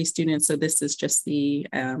non-Free City students. So this is just the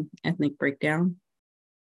ethnic breakdown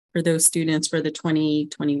for those students for the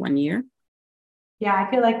 2021 year. Yeah,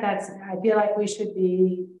 I feel like we should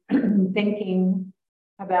be thinking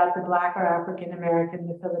about the Black or African American,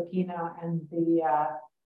 the Filipino, and the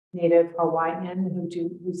Native Hawaiian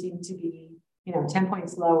who seem to be, 10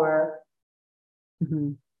 points lower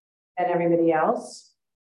than everybody else.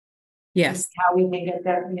 Yes. How we can get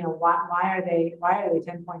that, why are they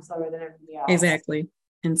 10 points lower than everybody else? Exactly.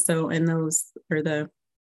 And so, and those are the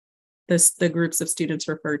groups of students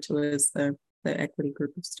referred to as the equity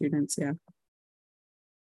group of students. Yeah.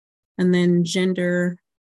 And then gender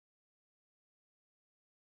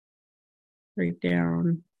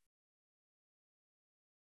breakdown.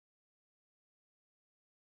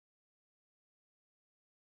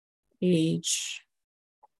 Age.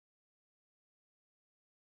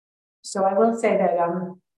 So I will say that,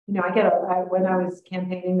 when I was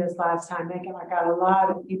campaigning this last time, I got a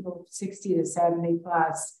lot of people 60 to 70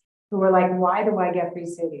 plus who were like, why do I get free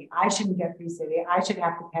city? I shouldn't get free city. I should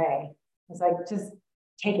have to pay. It's like, just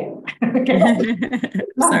take it.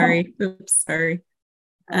 Sorry. Oops, sorry.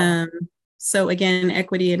 So again,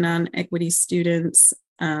 equity and non-equity students,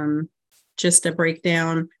 just a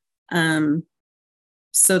breakdown,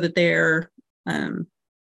 so that there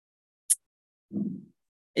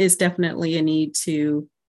is definitely a need to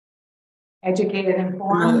educate and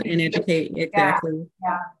inform and educate. Exactly.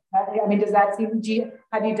 Yeah. I mean, does that seem,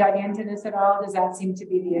 have you dug into this at all? Does that seem to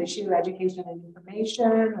be the issue, education and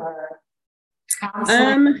information, or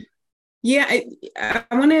counseling? Yeah, I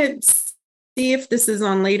want to see if this is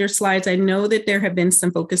on later slides. I know that there have been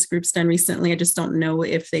some focus groups done recently. I just don't know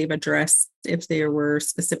if they've addressed, if there were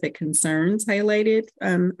specific concerns highlighted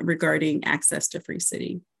regarding access to Free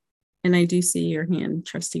City. And I do see your hand,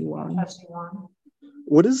 Trustee Wong. Trustee Wong.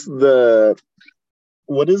 What is the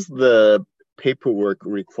paperwork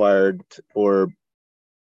required, or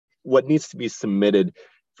what needs to be submitted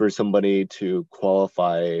for somebody to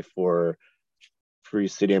qualify for Free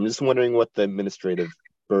City? I'm just wondering what the administrative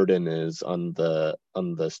burden is on the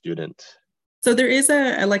student. So there is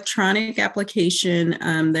an electronic application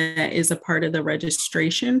that is a part of the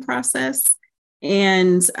registration process.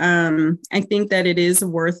 And I think that it is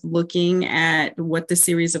worth looking at what the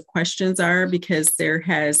series of questions are, because there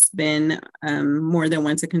has been more than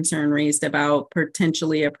once a concern raised about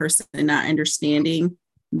potentially a person not understanding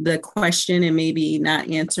the question and maybe not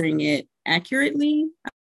answering it accurately,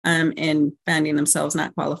 and finding themselves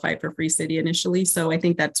not qualified for Free City initially. So I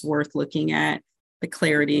think that's worth looking at the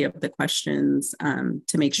clarity of the questions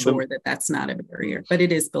to make sure that that's not a barrier, but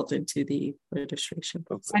it is built into the registration.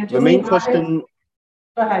 The main question.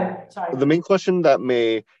 Go ahead. Sorry. The main question that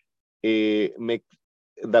may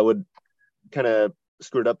that would kind of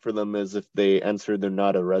screw it up for them is if they answer they're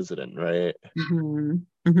not a resident, right? Mm-hmm.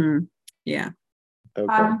 Mm-hmm. Yeah.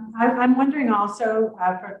 Okay. I'm wondering also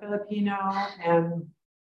for Filipino and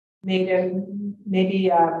Native,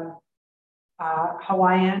 maybe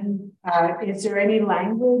Hawaiian, is there any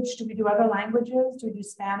language? Do we do other languages? Do we do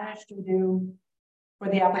Spanish? Do we do for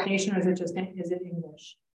the application, or is it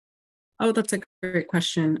English? Oh, that's a great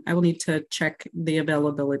question. I will need to check the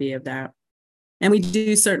availability of that. And we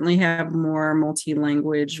do certainly have more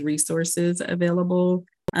multi-language resources available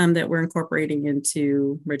that we're incorporating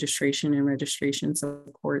into registration and registration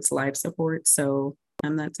supports, live support. So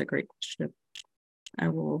that's a great question. I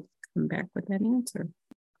will come back with that answer.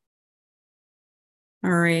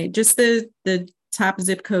 All right, just the top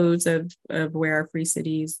zip codes of where our Free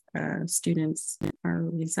Cities students are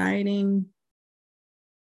residing.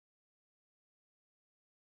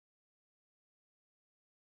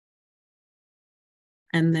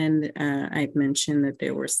 And then I've mentioned that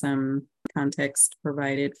there were some context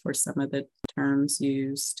provided for some of the terms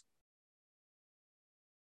used.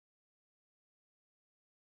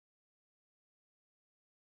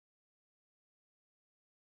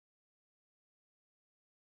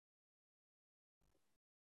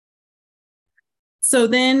 So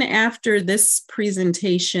then after this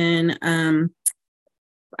presentation,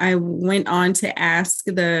 I went on to ask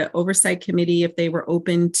the Oversight Committee if they were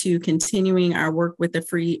open to continuing our work with the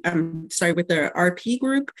with the RP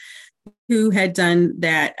group, who had done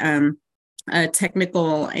that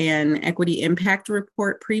technical and equity impact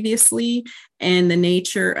report previously. And the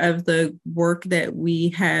nature of the work that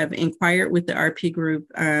we have inquired with the RP group,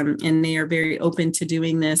 and they are very open to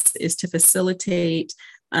doing this, is to facilitate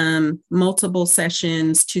multiple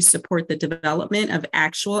sessions to support the development of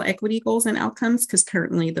actual equity goals and outcomes, because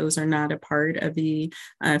currently those are not a part of the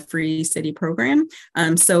Free City program.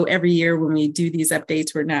 So every year when we do these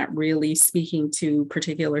updates, we're not really speaking to a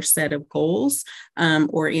particular set of goals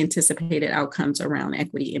or anticipated outcomes around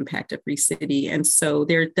equity impact of Free City. And so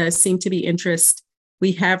there does seem to be interest.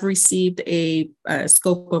 We have received a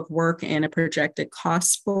scope of work and a projected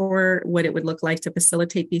cost for what it would look like to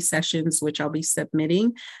facilitate these sessions, which I'll be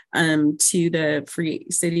submitting to the Free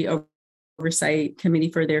City Oversight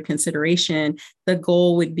Committee for their consideration. The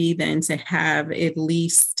goal would be then to have at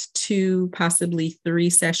least 2, possibly 3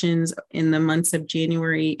 sessions in the months of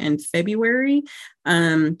January and February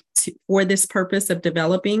for this purpose of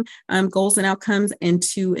developing goals and outcomes, and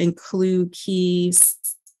to include key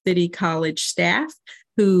City College staff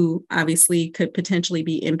who obviously could potentially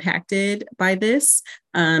be impacted by this.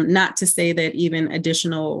 Not to say that even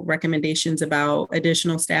additional recommendations about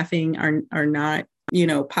additional staffing are not,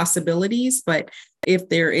 possibilities, but if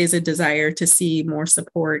there is a desire to see more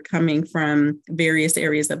support coming from various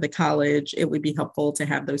areas of the college, it would be helpful to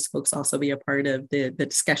have those folks also be a part of the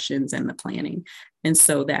discussions and the planning. And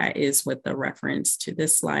so that is what the reference to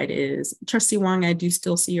this slide is. Trustee Wong, I do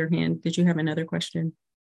still see your hand. Did you have another question?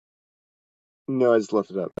 No, I just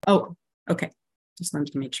left it up. Oh, okay. Just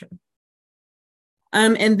wanted to make sure.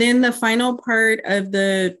 And then the final part of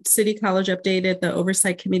the City College update at the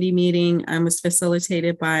Oversight Committee meeting was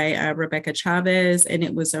facilitated by Rebecca Chavez, and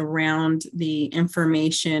it was around the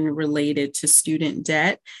information related to student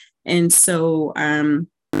debt. And so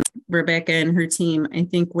Rebecca and her team, I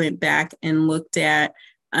think, went back and looked at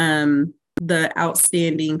the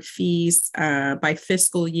outstanding fees by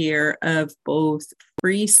fiscal year of both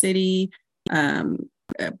Free City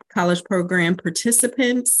college program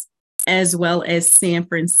participants, as well as San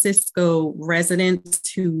Francisco residents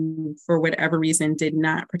who, for whatever reason, did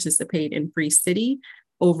not participate in Free City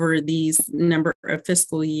over these number of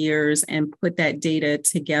fiscal years, and put that data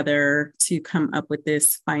together to come up with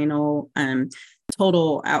this final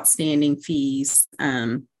total outstanding fees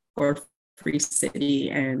for Free City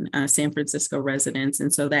and San Francisco residents.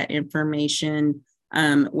 And so that information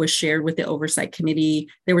was shared with the Oversight Committee.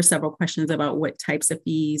 There were several questions about what types of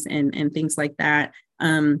fees and things like that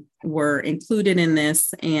were included in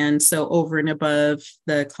this. And so over and above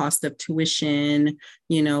the cost of tuition,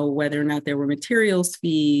 you know, whether or not there were materials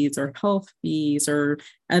fees or health fees or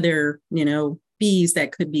other, you know, fees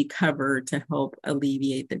that could be covered to help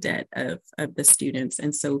alleviate the debt of the students.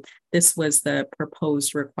 And so this was the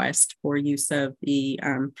proposed request for use of the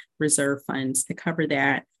reserve funds to cover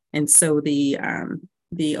that. And so the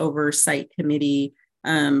Oversight Committee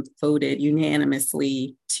voted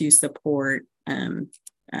unanimously to support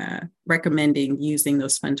recommending using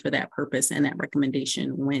those funds for that purpose, and that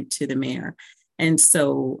recommendation went to the mayor. And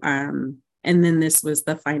so, and then this was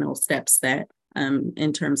the final steps that,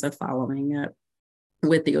 in terms of following up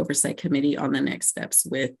with the Oversight Committee on the next steps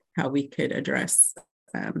with how we could address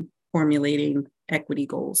formulating equity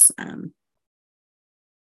goals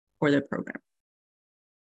for the program.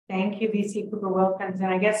 Thank you, VC Cooper Wilkins.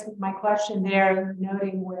 And I guess my question there,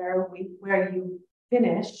 noting where you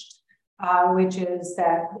finished, which is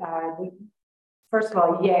that, first of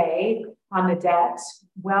all, yay on the debt,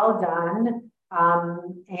 well done.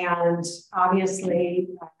 And obviously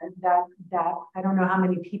that I don't know how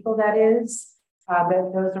many people that is,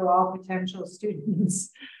 but those are all potential students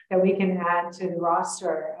that we can add to the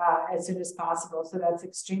roster as soon as possible. So that's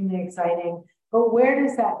extremely exciting. But where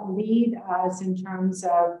does that lead us in terms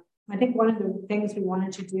of, I think one of the things we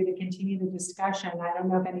wanted to do to continue the discussion, I don't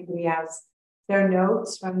know if anybody has their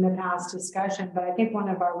notes from the past discussion, but I think one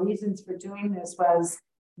of our reasons for doing this was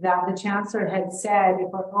that the chancellor had said, if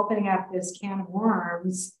we're opening up this can of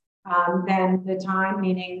worms, then the time,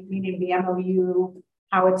 meaning the MOU,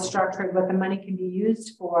 how it's structured, what the money can be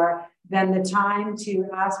used for, then the time to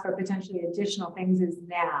ask for potentially additional things is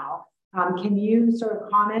now. Can you sort of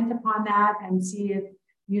comment upon that and see if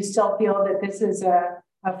you still feel that this is a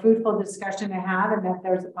fruitful discussion to have, and that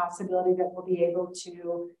there's a possibility that we'll be able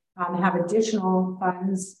to have additional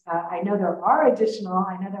funds? I know there are more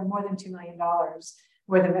than $2 million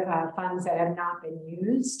worth of funds that have not been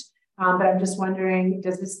used. But I'm just wondering,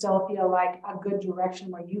 does this still feel like a good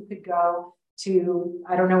direction where you could go to,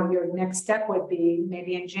 I don't know what your next step would be,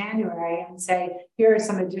 maybe in January, and say, here are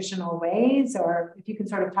some additional ways, or if you can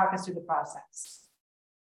sort of talk us through the process.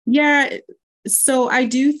 Yeah, so I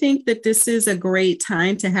do think that this is a great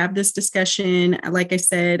time to have this discussion. Like I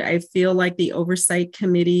said, I feel like the Oversight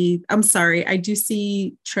Committee, I'm sorry, I do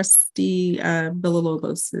see Trustee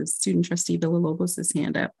Villalobos, Student Trustee Villalobos'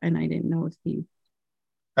 hand up, and I didn't know if he...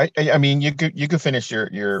 I mean, you could finish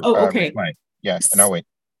your okay. reply. Yes, and I'll wait.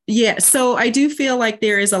 Yeah, so I do feel like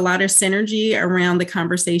there is a lot of synergy around the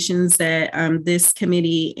conversations that this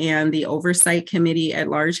committee and the Oversight Committee at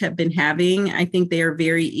large have been having. I think they are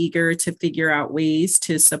very eager to figure out ways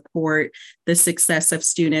to support the success of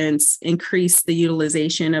students, increase the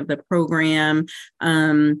utilization of the program,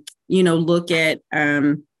 look at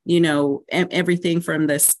everything from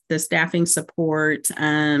the staffing support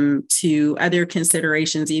to other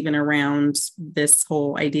considerations, even around this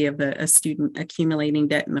whole idea of a student accumulating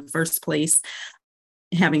debt in the first place,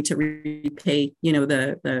 having to repay,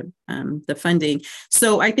 the funding.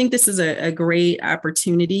 So I think this is a great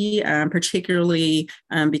opportunity, particularly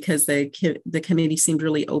because the committee seemed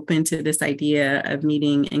really open to this idea of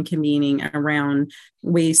meeting and convening around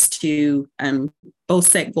ways to both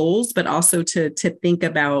set goals, but also to think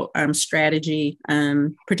about strategy,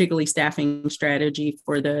 particularly staffing strategy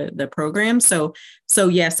for the program. So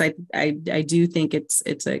yes, I do think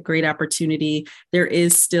it's a great opportunity. There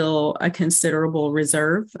is still a considerable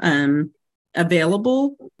reserve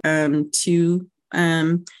available to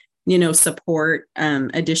support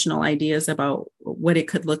additional ideas about what it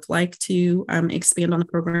could look like to expand on the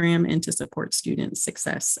program and to support student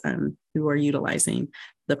success who are utilizing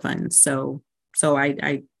the funds. So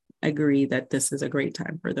I agree that this is a great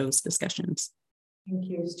time for those discussions. Thank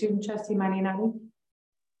you. Student trustee Marinati.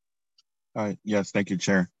 Yes, thank you,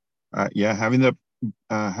 Chair. Yeah, having the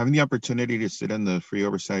opportunity to sit in the free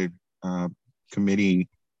oversight committee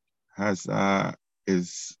has been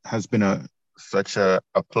such a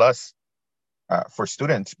plus for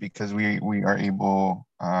students, because we are able,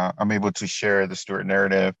 I'm able to share the Stewart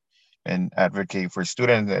narrative and advocate for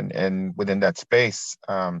students, and within that space,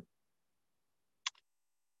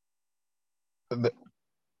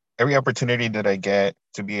 every opportunity that I get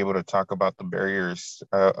to be able to talk about the barriers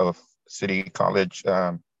of City College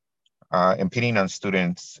impeding on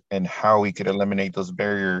students and how we could eliminate those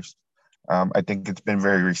barriers, I think it's been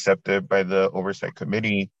very receptive by the Oversight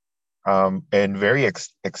Committee, and very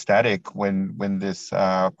ecstatic when this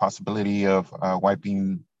possibility of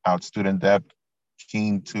wiping out student debt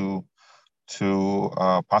came to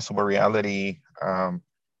possible reality,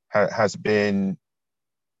 has been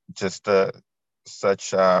just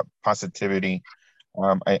such positivity.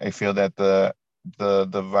 I feel that the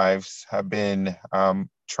vibes have been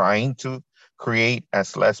trying to create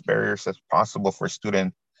as less barriers as possible for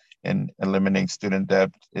students, and eliminate student debt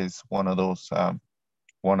is one of those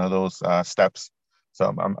steps.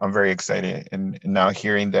 So I'm very excited, and now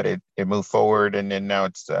hearing that it moved forward, and then now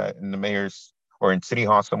it's in the mayor's or in City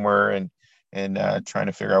Hall somewhere, and trying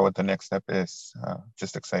to figure out what the next step is.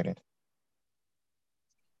 Just excited.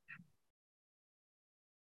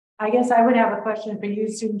 I guess I would have a question for you,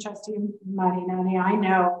 student trustee Marinati. I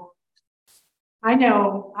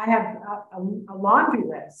know I have a laundry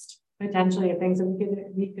list potentially of things that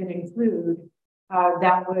we could include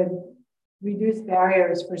that would reduce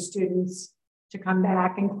barriers for students to come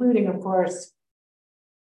back, including, of course,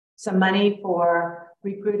 some money for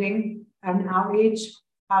recruiting and outreach,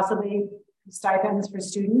 possibly stipends for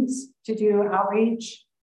students to do outreach,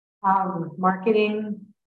 marketing,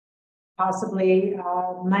 possibly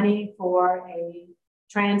money for a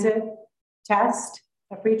transit test,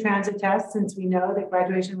 a free transit test, since we know that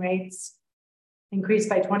graduation rates increased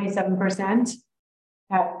by 27%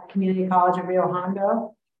 at Community College of Rio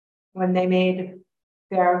Hondo when they made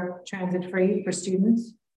their transit free for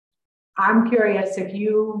students. I'm curious if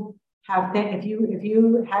you have, if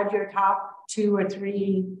you had your top 2 or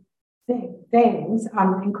 3 things,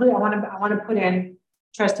 including I want to put in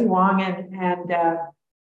Trustee Wong and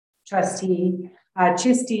Trustee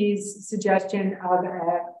Chisti's suggestion of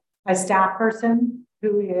a staff person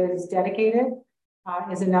who is dedicated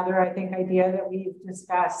is another, I think, idea that we've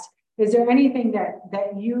discussed. Is there anything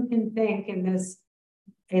that you can think in this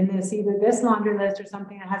either this laundry list or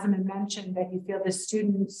something that hasn't been mentioned that you feel the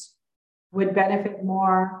students would benefit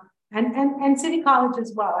more, and City College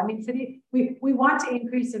as well? I mean, we want to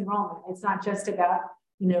increase enrollment. It's not just about,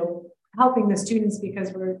 helping the students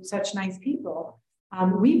because we're such nice people.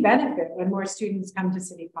 We benefit when more students come to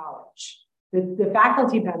City College. The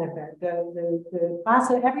faculty benefit, the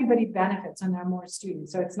class, everybody benefits when there are more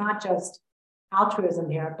students. So it's not just altruism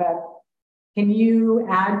here, but can you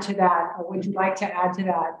add to that, or would you like to add to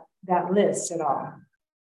that list at all?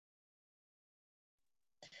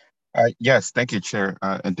 Yes, thank you, Chair,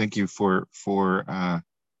 and thank you for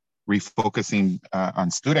refocusing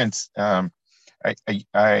on students.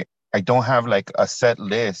 I don't have like a set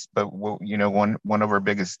list, but one of our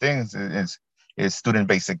biggest things is student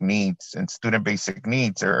basic needs, and student basic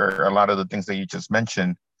needs are a lot of the things that you just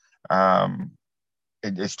mentioned.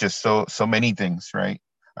 It's just so many things, right?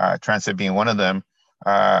 Transit being one of them,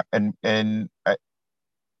 and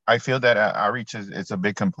I feel that outreach is a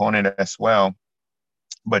big component as well.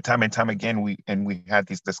 But time and time again, we had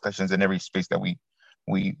these discussions in every space that we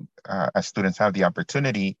as students have the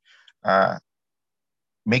opportunity,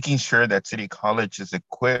 making sure that City College is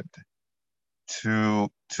equipped to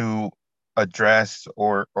address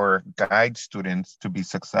or guide students to be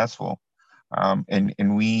successful, and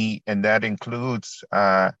that includes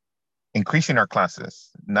increasing our classes,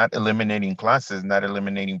 not eliminating classes, not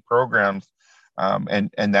eliminating programs,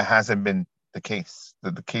 and that hasn't been the case.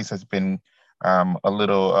 The case has been a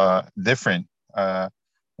little different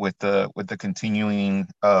with the continuing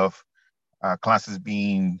of classes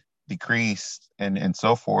being decreased and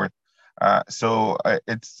so forth.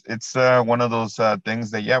 It's one of those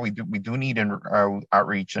things that, yeah, we do need in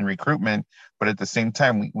outreach and recruitment, but at the same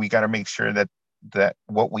time, we got to make sure that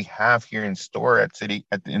what we have here in store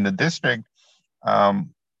in the district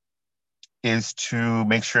is to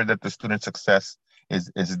make sure that the student success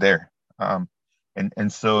is there.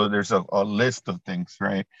 And so there's a list of things,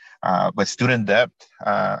 right? But student depth,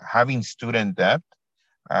 having student depth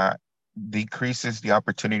decreases the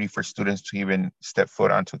opportunity for students to even step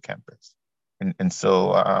foot onto campus. And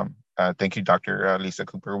so thank you, Dr. Lisa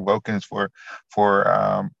Cooper Wilkins, for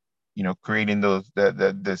creating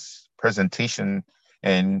this presentation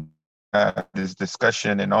and this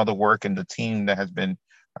discussion and all the work and the team that has been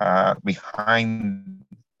behind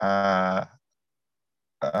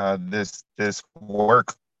this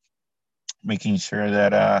work, making sure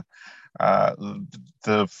that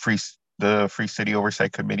the Free City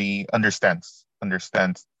Oversight Committee understands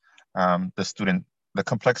the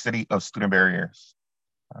complexity of student barriers.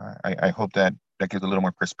 I hope that gives a little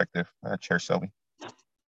more perspective, Chair Selby.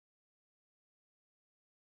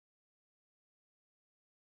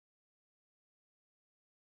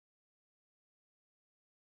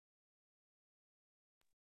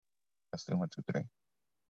 That's the 1, 2, 3.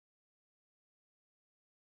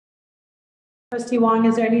 Trustee Wong,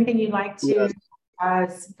 is there anything you'd like to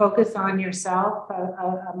focus on yourself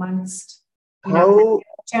amongst,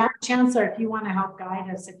 Chancellor, if you want to help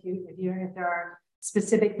guide us, if there are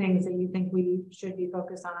specific things that you think we should be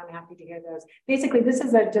focused on, I'm happy to hear those. Basically, this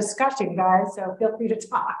is a discussion, guys, so feel free to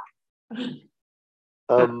talk.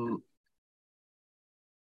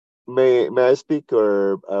 May I speak,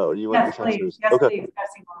 or you want yes, the please. Yes, okay. please.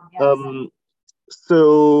 Yes.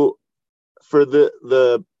 So for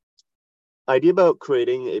the idea about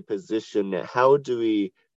creating a position, how do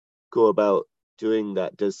we go about doing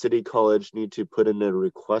that? Does City College need to put in a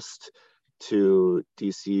request to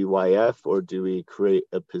DCYF, or do we create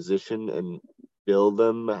a position and bill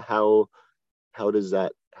them? How does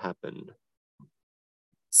that happen?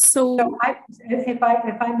 So if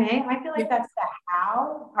I may, I feel like that's the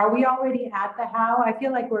how. Are we already at the how? I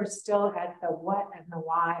feel like we're still at the what and the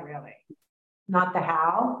why, really, not the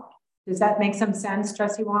how. Does that make some sense,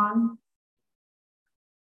 Trustee Wong?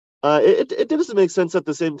 It doesn't make sense. At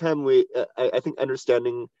the same time, I think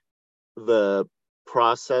understanding the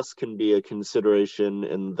process can be a consideration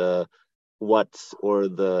in the what or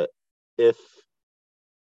the if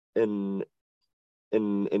in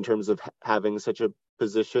terms of having such a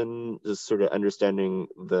position, just sort of understanding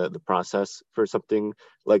the process for something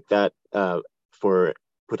like that for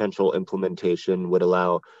potential implementation would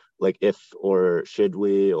allow, like, if or should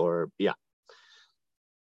we, or yeah.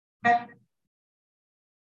 Okay.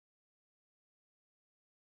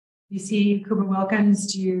 You see, Cooper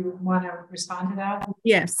Wilkins, do you want to respond to that?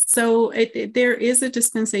 Yes. So there is a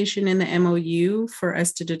dispensation in the MOU for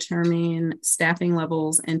us to determine staffing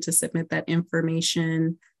levels and to submit that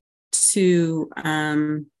information to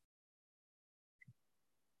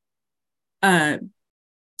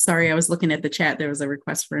sorry, I was looking at the chat. There was a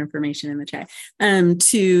request for information in the chat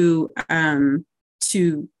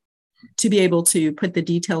to be able to put the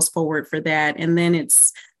details forward for that. And then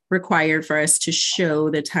it's required for us to show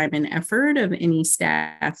the time and effort of any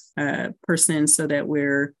staff person so that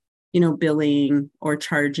we're, billing or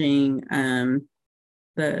charging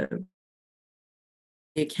the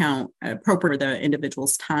account appropriate for the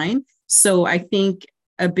individual's time. So I think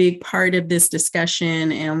a big part of this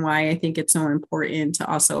discussion and why I think it's so important to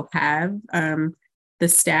also have the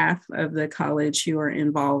staff of the college who are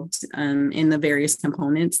involved in the various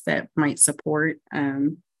components that might support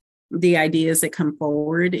the ideas that come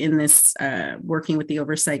forward in this working with the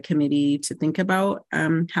oversight committee to think about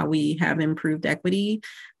how we have improved equity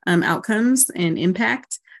outcomes and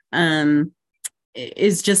impact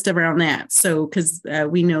is just around that. So, because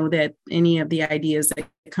we know that any of the ideas that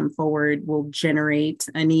come forward will generate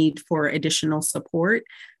a need for additional support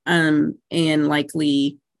and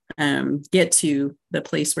likely get to the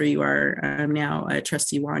place where you are now,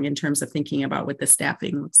 Trustee Wong, in terms of thinking about what the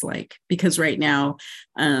staffing looks like. Because right now,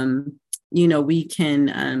 we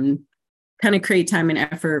can kind of create time and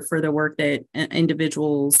effort for the work that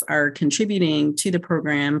individuals are contributing to the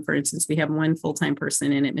program. For instance, we have one full-time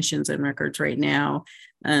person in admissions and records right now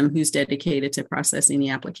who's dedicated to processing the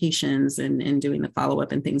applications and doing the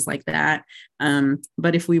follow-up and things like that.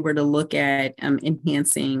 But if we were to look at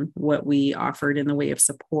enhancing what we offered in the way of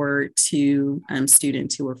support to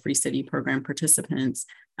students who are Free City program participants,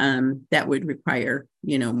 that would require,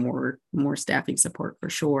 more staffing support for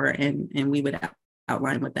sure. And we would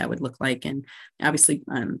outline what that would look like, and obviously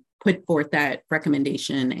put forth that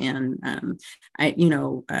recommendation. And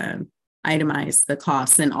itemize the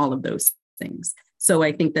costs and all of those things. So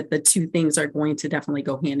I think that the two things are going to definitely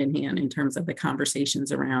go hand in hand in terms of the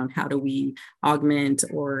conversations around how do we augment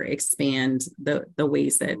or expand the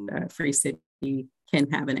ways that Free City can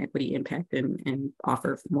have an equity impact and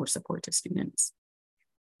offer more support to students.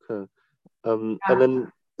 Okay. And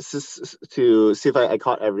then to see if I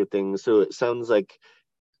caught everything. So it sounds like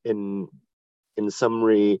in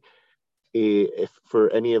summary, if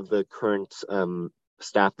for any of the current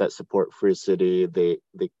staff that support Free City, the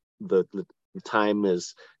time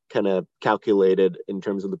is kind of calculated in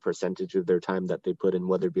terms of the percentage of their time that they put in,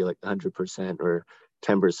 whether it be like 100% or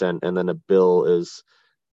 10%, and then a bill is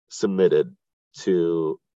submitted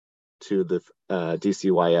to the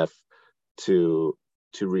DCYF to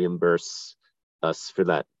reimburse us for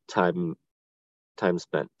that time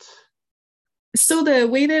spent. So the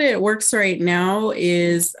way that it works right now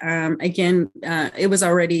is, again, it was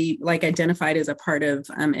already like identified as a part of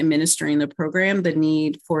administering the program, the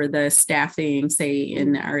need for the staffing, say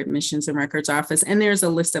in our admissions and records office. And there's a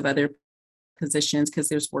list of other positions because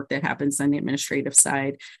there's work that happens on the administrative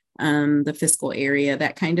side, the fiscal area,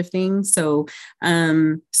 that kind of thing. So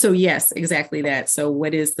yes, exactly that. So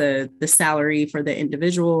what is the salary for the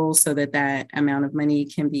individual so that amount of money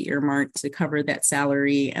can be earmarked to cover that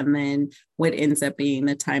salary? And then what ends up being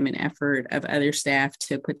the time and effort of other staff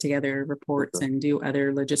to put together reports and do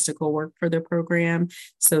other logistical work for the program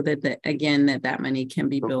so that that money can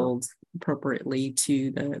be billed appropriately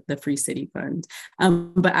to the Free City Fund.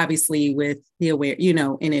 But obviously with the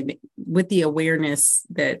with the awareness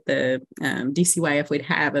that the DCYF would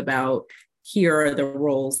have about here are the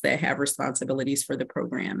roles that have responsibilities for the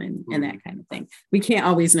program and that kind of thing. We can't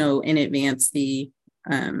always know in advance the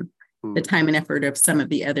time and effort of some of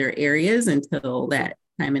the other areas until that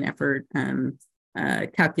time and effort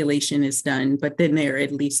calculation is done, but then they're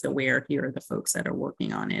at least aware here are the folks that are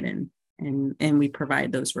working on it and we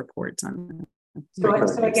provide those reports on. So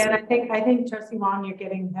again, I think Trustee Wong, you're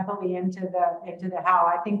getting heavily into the how.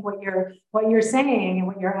 I think what you're saying and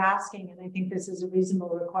what you're asking, and I think this is a reasonable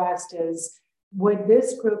request, is would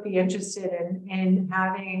this group be interested in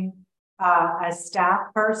having a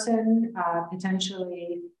staff person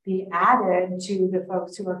potentially be added to the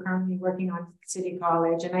folks who are currently working on City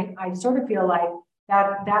College? And I sort of feel like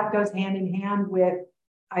that goes hand in hand with,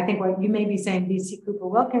 I think, what you may be saying, VC Cooper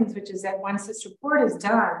Wilkins, which is that once this report is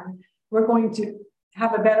done, we're going to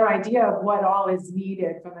have a better idea of what all is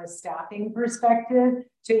needed from a staffing perspective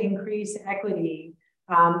to increase equity.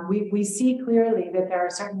 We see clearly that there are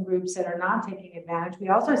certain groups that are not taking advantage. We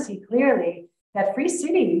also see clearly that Free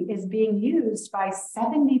City is being used by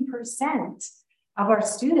 70% of our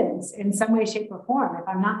students in some way, shape, or form. If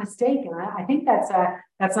I'm not mistaken, I think that's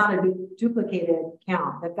not a duplicated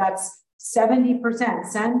count, that's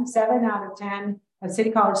 70%, 7 out of 10 of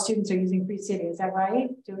City College students are using Free City. Is that right?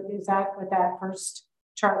 Is that what that first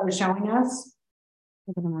chart was showing us?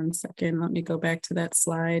 Hold on 1 second. Let me go back to that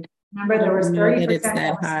slide. Remember, there was 30% that it's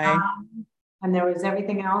that high. And there was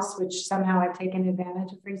everything else which somehow had taken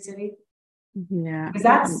advantage of Free City. Yeah. Because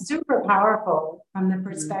that's super powerful from the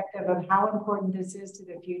perspective of how important this is to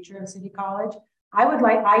the future of City College. I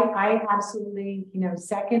absolutely,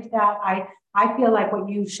 second that. I feel like what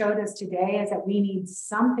you showed us today is that we need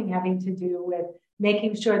something having to do with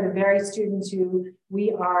making sure the very students who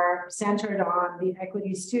we are centered on, the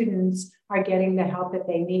equity students, are getting the help that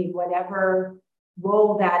they need, whatever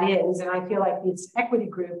role that is. And I feel like this equity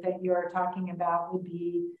group that you're talking about would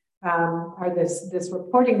be, or this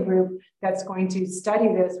reporting group that's going to study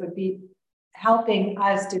this would be helping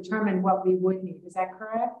us determine what we would need. Is that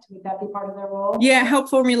correct? Would that be part of their role? Yeah, help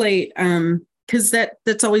formulate, because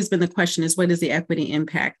that's always been the question, is what is the equity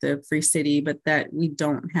impact of Free City, but that we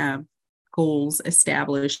don't have goals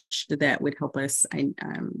established that would help us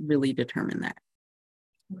really determine that.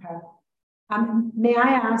 Okay. May I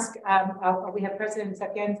ask, we have President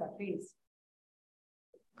Sapienza, please.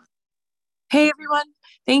 Hey, everyone.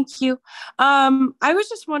 Thank you. I was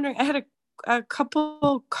just wondering, I had a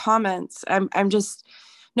couple comments. I'm just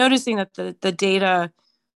noticing that the data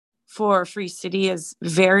for Free City is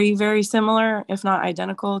very, very similar, if not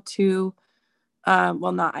identical to,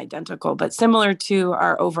 well, not identical, but similar to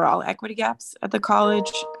our overall equity gaps at the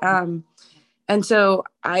college. And so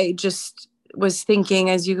I just was thinking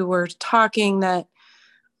as you were talking that,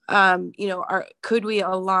 could we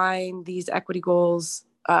align these equity goals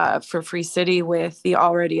for Free City with the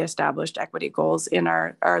already established equity goals in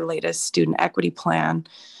our latest student equity plan?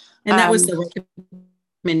 And that was the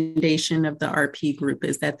recommendation of the RP group,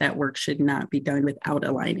 is that work should not be done without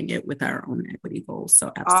aligning it with our own equity goals.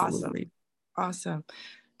 So absolutely. Awesome.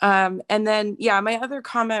 And then, yeah, my other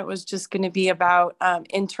comment was just going to be about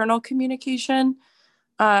internal communication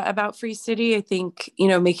about Free City. I think,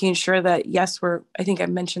 making sure that, yes, I think I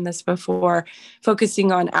mentioned this before,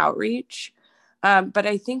 focusing on outreach. But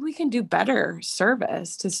I think we can do better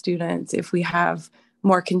service to students if we have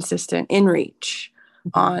more consistent in-reach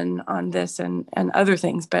on this and other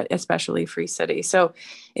things, but especially Free City. So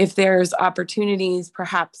if there's opportunities,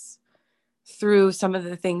 perhaps through some of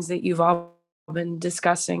the things that you've all been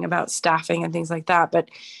discussing about staffing and things like that, but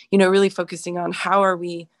really focusing on how are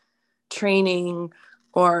we training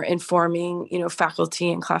or informing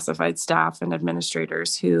faculty and classified staff and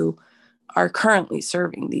administrators who are currently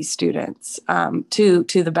serving these students to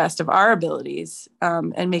the best of our abilities,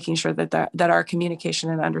 and making sure that our communication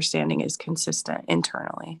and understanding is consistent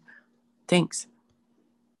internally. Thanks.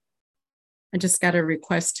 I just got a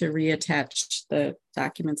request to reattach the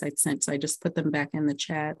documents I sent, so I just put them back in the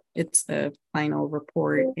chat. It's the final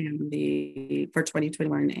report and for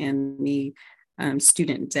 2021 and the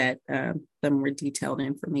student debt, the more detailed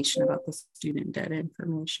information about the student debt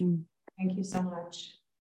information. Thank you so much.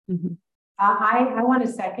 Mm-hmm. I want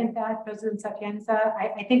to second that, President Sapienza.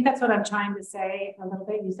 I think that's what I'm trying to say a little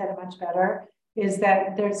bit. You said it much better, is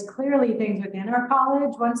that there's clearly things within our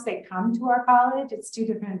college. Once they come to our college, it's two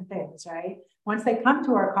different things, right? Once they come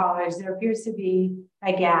to our college, there appears to be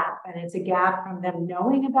a gap, and it's a gap from them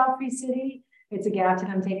knowing about Free City. It's a gap to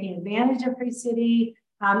them taking advantage of Free City.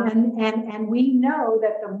 And we know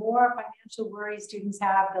that the more financial worry students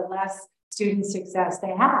have, the less student success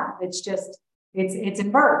they have. It's just, it's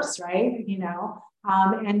inverse, right?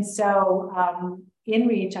 And so in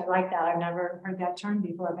reach, I like that. I've never heard that term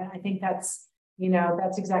before, but I think that's,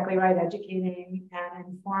 that's exactly right. Educating and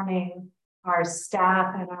informing our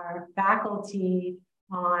staff and our faculty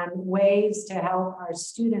on ways to help our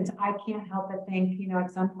students. I can't help but think,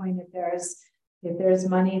 at some point, if there's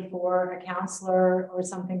money for a counselor or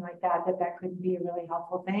something like that, that could be a really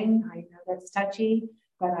helpful thing. I know that's touchy,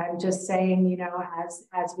 but I'm just saying,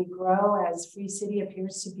 as we grow, as Free City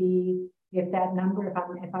appears to be, if that number, if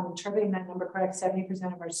I'm interpreting that number correct,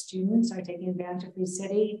 70% of our students are taking advantage of Free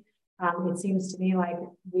City. It seems to me like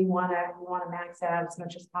we want to max that out as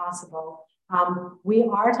much as possible. We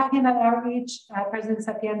are talking about outreach, President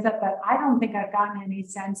Sapienza, but I don't think I've gotten any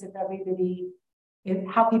sense of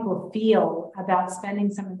how people feel about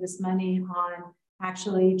spending some of this money on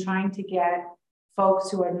actually trying to get folks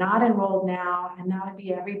who are not enrolled now, and that would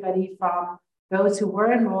be everybody from those who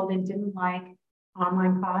were enrolled and didn't like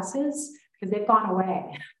online classes because they've gone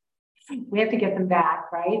away. We have to get them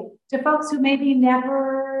back, right? To folks who maybe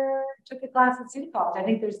never took a class at City College. I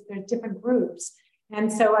think there's different groups.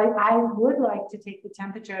 And so I would like to take the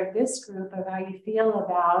temperature of this group of how you feel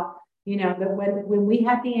about, that when we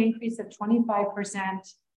had the increase of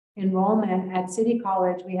 25% enrollment at City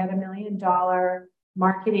College, we had $1 million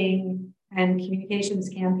marketing and communications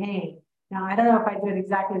campaign. Now, I don't know if I did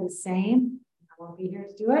exactly the same. I won't be here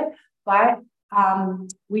to do it, but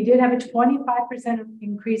we did have a 25%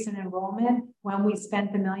 increase in enrollment when we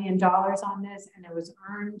spent the $1 million on this, and it was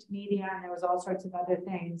earned media and there was all sorts of other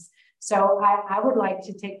things. So I would like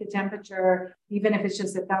to take the temperature, even if it's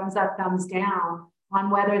just a thumbs up, thumbs down, on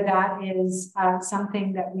whether that is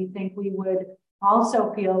something that we think we would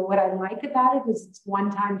also feel. What I like about it is it's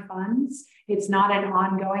one-time funds. It's not an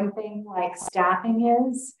ongoing thing like staffing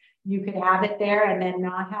is. You could have it there and then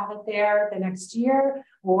not have it there the next year,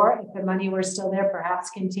 or if the money were still there, perhaps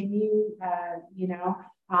continue,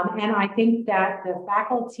 and I think that the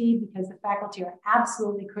faculty, because the faculty are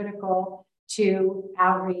absolutely critical to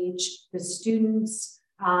outreach, the students,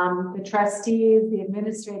 the trustees, the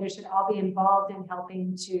administrators should all be involved in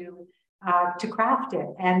helping to craft it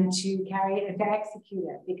and to carry it and to execute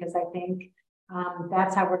it, because I think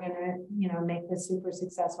that's how we're going to, make this super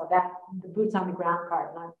successful. That the boots on the ground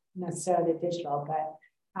part, not necessarily digital, but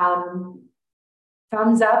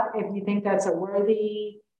thumbs up if you think that's a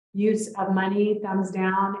worthy use of money. Thumbs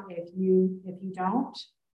down if you don't. Let's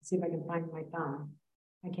see if I can find my thumb.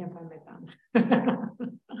 I can't find my thumb.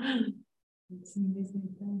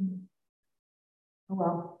 Oh,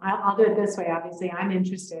 well, I'll do it this way. Obviously, I'm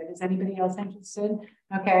interested. Is anybody else interested?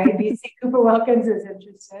 Okay, BC Cooper Wilkins is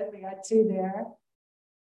interested. We got 2 there.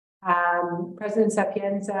 President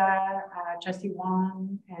Sapienza, Trustee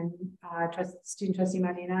Wong, and Student Trustee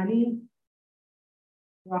Marinani.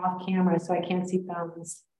 We're off camera, so I can't see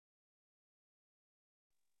thumbs.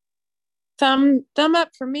 Thumb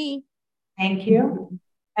up for me. Thank you.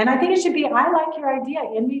 And I think it should be, I like your idea,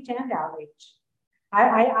 in-reach and outreach.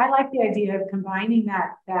 I like the idea of combining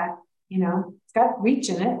that, it's got reach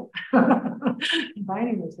in it,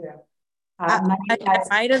 combining the two. I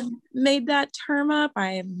might have made that term up.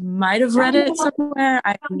 I might have read it somewhere. I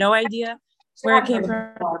have no idea where it came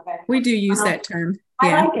from. We do use that term. I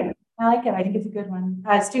Yeah. like it. I like it. I think it's a good one.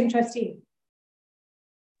 Student trustee.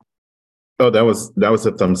 Oh, that was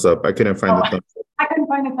a thumbs up. I couldn't find the thumbs up. I couldn't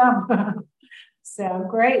find a thumb. So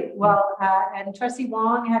great. Well, and Trustee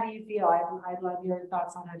Wong, how do you feel? I'd love your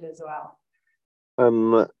thoughts on it as well.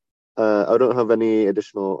 I don't have any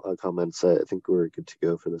additional comments. I think we're good to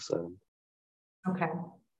go for this item. Okay.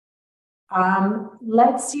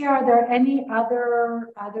 Let's see, are there any other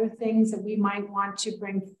things that we might want to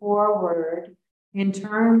bring forward in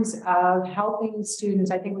terms of helping students?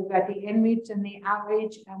 I think we've got the in-reach and the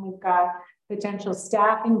outreach, and we've got potential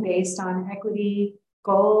staffing based on equity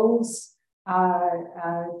goals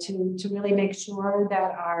to really make sure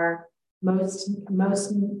that our most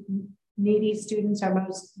needy students, our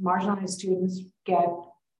most marginalized students get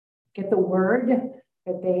the word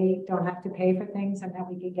that they don't have to pay for things and that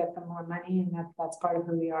we can get them more money, and that's part of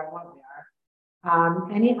who we are and what we are.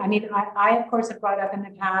 I of course have brought up in the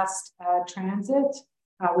past transit,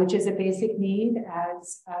 which is a basic need,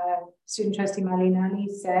 as student trustee Marinani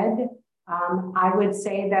said. I would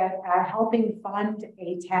say that helping fund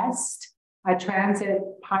a transit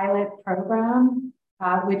pilot program,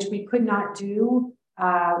 which we could not do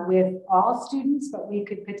with all students, but we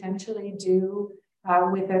could potentially do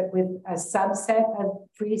with a subset of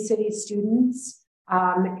Free City students,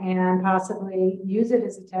 and possibly use it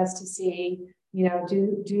as a test to see,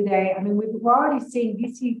 do they, we're already seeing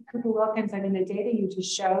BC Cooper Wilkins, the data you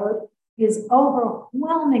just showed is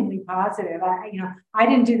overwhelmingly positive. I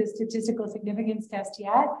didn't do the statistical significance test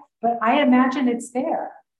yet, but I imagine it's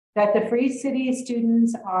there, that the Free City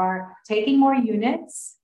students are taking more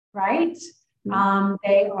units, right?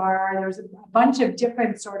 There's a bunch of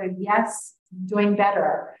different sort of doing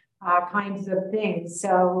better kinds of things.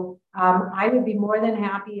 So I would be more than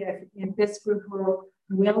happy if this group were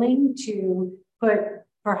willing to put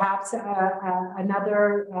perhaps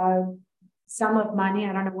another sum of money,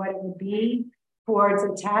 I don't know what it would be, towards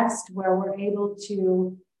a test where we're able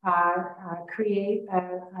to create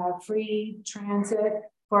a free transit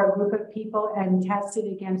for a group of people and test it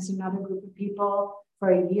against another group of people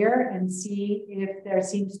for a year and see if there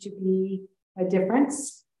seems to be a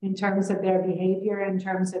difference in terms of their behavior, in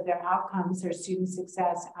terms of their outcomes, their student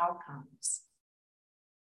success outcomes.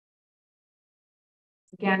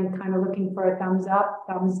 Again, kind of looking for a thumbs up,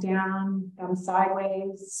 thumbs down, thumbs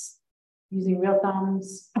sideways, using real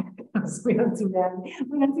thumbs. we don't seem to have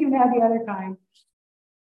the other kind.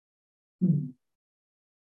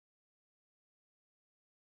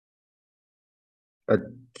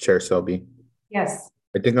 Chair Selby. Yes.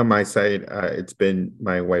 I think on my side,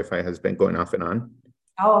 my Wi-Fi has been going off and on.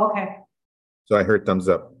 Oh, okay. So I heard thumbs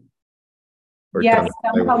up. Yes.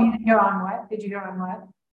 You didn't hear on what? Did you hear on what?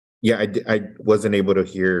 Yeah, I wasn't able to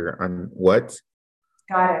hear on what.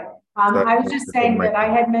 Got it. I was just saying that I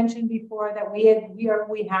had mentioned before that we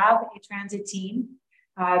have a transit team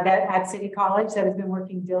that at City College that has been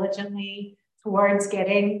working diligently towards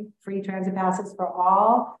getting free transit passes for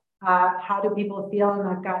all. How do people feel? And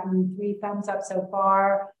I've gotten 3 thumbs up so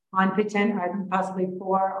far on possibly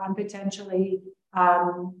 4 on potentially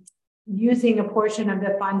using a portion of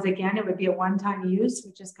the funds. Again, it would be a one-time use,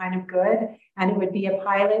 which is kind of good. And it would be a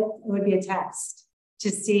pilot, it would be a test to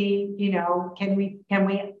see, can we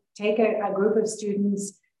take a group of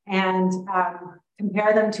students and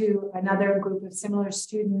compare them to another group of similar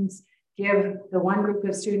students, give the one group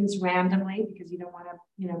of students randomly, because you don't want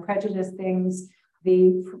to, prejudice things,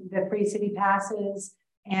 the Free City passes,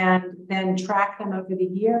 and then track them over the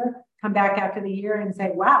year, come back after the year and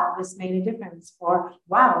say, wow, this made a difference, or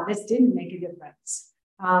wow, this didn't make a difference.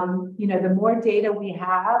 The more data we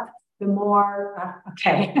have, the more,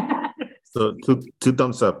 okay. So two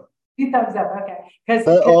thumbs up. 2 thumbs up, okay. Because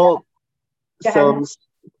all sounds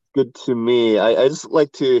good to me. I just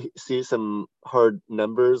like to see some hard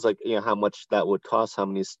numbers, like how much that would cost, how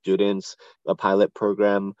many students a pilot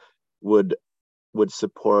program would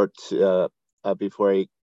support before I.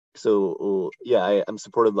 So yeah, I'm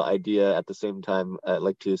supportive of the idea. At the same time, I'd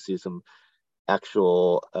like to see some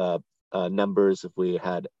actual numbers if we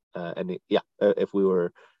had any. Yeah, if we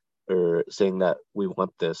were saying that we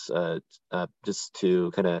want this, just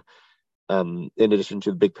to kind of, in addition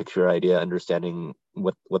to the big picture idea, understanding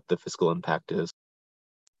what the fiscal impact is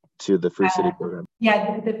to the Free City program.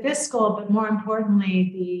 Yeah, the fiscal, but more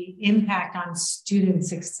importantly, the impact on student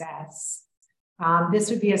success. This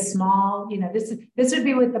would be a small, this would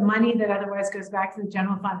be with the money that otherwise goes back to the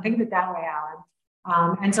general fund. Think of it that way,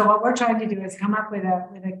 Alan. And so what we're trying to do is come up with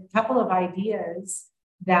a couple of ideas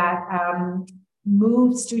that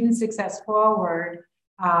move student success forward,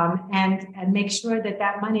 and make sure that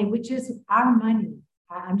that money, which is our money,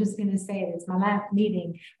 I'm just going to say it, it's my last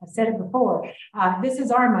meeting, I've said it before, this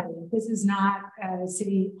is our money, this is not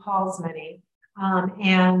City Hall's money.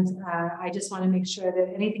 I just want to make sure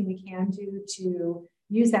that anything we can do to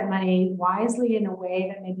use that money wisely in a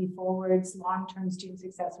way that maybe forwards long-term student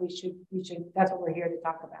success, we should, that's what we're here to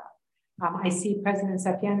talk about. I see President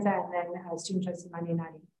Sapienza and then Student Trustee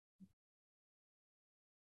Malinani.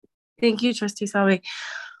 Thank you, Trustee Selby.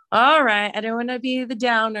 All right, I don't want to be the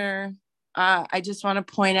downer. I just want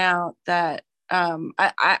to point out that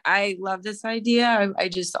I love this idea. I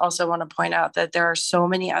just also want to point out that there are so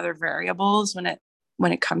many other variables when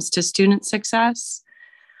it comes to student success.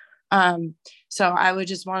 So I would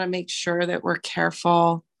just want to make sure that we're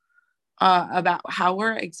careful about how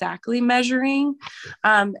we're exactly measuring,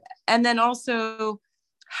 and then also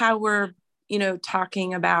how we're,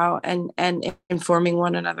 talking about and informing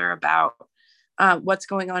one another about what's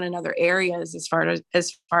going on in other areas as far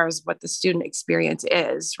as what the student experience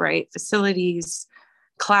is, right? Facilities,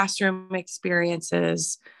 classroom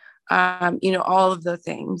experiences, all of the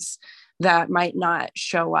things that might not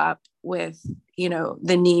show up with,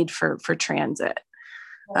 the need for transit.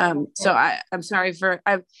 So I'm sorry for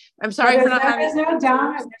not having. There's no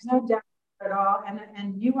doubt at all.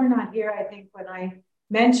 And you were not here, I think, when I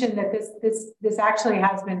mentioned that this actually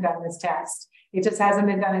has been done, this test. It just hasn't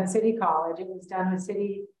been done at City College. It was done with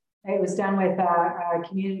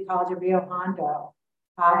Community College of Rio Hondo.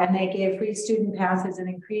 And they gave free student passes and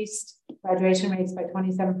increased graduation rates by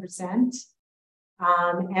 27%.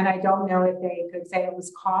 And I don't know if they could say it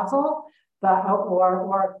was causal, but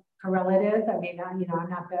or correlative. I mean, I'm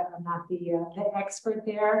not the expert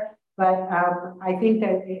there, but I think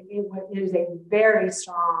that it is a very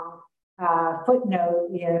strong footnote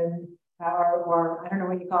in, or I don't know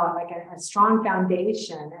what you call it, like a strong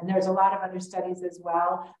foundation. And there's a lot of other studies as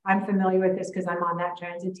well. I'm familiar with this because I'm on that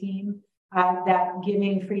transit team, that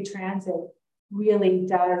giving free transit really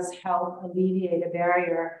does help alleviate a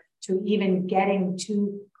barrier to even getting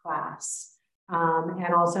to class,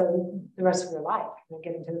 and also the rest of your life,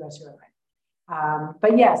 getting to the rest of your life.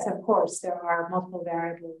 But yes, of course, there are multiple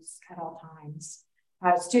variables at all times.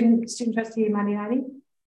 Student Trustee Malinani?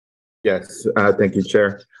 Yes, thank you,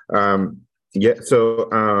 Chair. So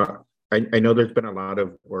I know there's been a lot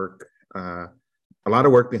of work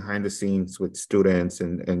behind the scenes with students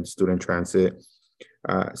and student transit.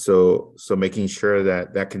 So making sure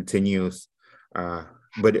that continues.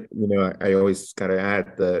 But I always gotta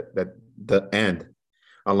add that the end,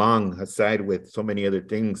 alongside with so many other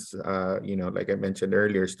things, like I mentioned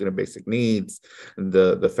earlier, student basic needs, and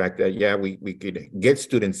the fact that we could get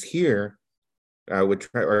students here,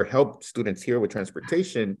 or help students here with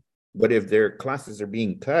transportation, but if their classes are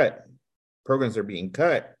being cut, programs are being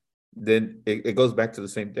cut, then it goes back to the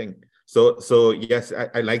same thing. So yes,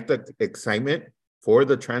 I like the excitement for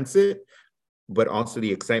the transit, but also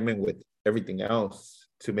the excitement with everything else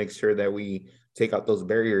to make sure that we take out those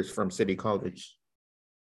barriers from City College.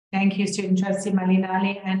 Thank you, Student Trustee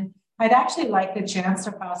Malinani. And I'd actually like the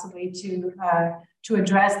Chancellor possibly to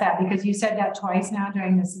address that, because you said that twice now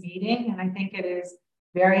during this meeting, and I think it is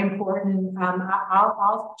very important.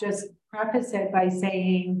 I'll just preface it by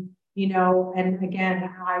saying, and again,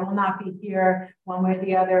 I will not be here one way or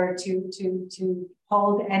the other to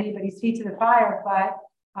hold anybody's feet to the fire, but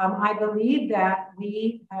I believe that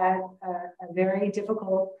we had a very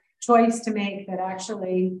difficult choice to make that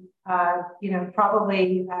actually,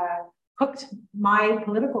 probably cooked my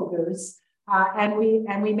political goose, and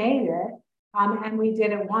we made it, and we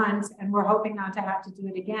did it once, and we're hoping not to have to do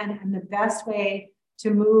it again. And the best way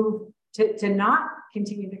to move to not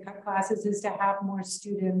continue to cut classes is to have more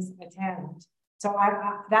students attend. So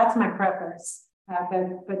that's my preface.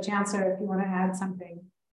 But Chancellor, if you want to add something.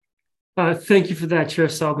 Thank you for that, Chair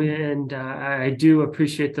Selby, and I do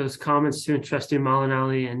appreciate those comments, Student Trustee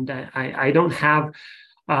Malinani, and I don't have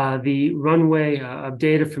the runway of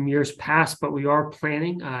data from years past, but we are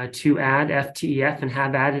planning to add FTEF and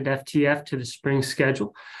have added FTEF to the spring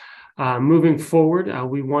schedule. Moving forward,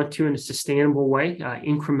 we want to, in a sustainable way,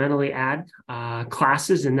 incrementally add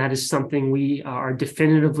classes, and that is something we are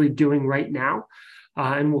definitively doing right now.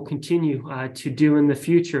 And will continue to do in the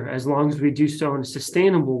future, as long as we do so in a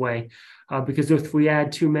sustainable way. Because if we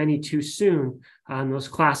add too many too soon and those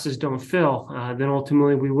classes don't fill, then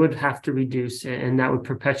ultimately we would have to reduce, and that would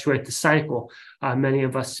perpetuate the cycle many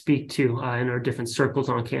of us speak to in our different circles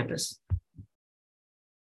on campus.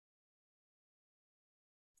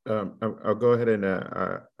 I'll go ahead and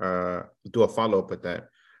do a follow-up with that,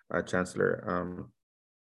 Chancellor.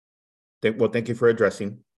 Thank you for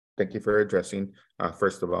addressing Thank you for addressing,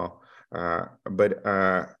 first of all. But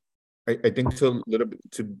I think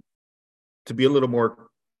to be a little more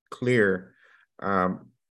clear,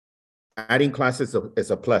 adding classes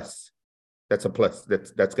is a plus. That's a plus.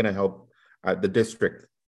 That's going to help the district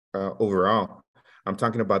overall. I'm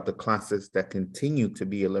talking about the classes that continue to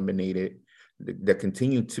be eliminated, that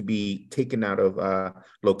continue to be taken out of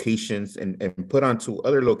locations and put onto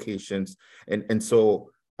other locations. And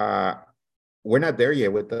so we're not there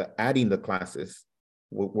yet with adding the classes.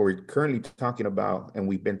 What we're currently talking about, and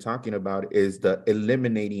we've been talking about, is the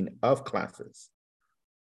eliminating of classes.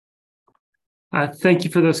 Thank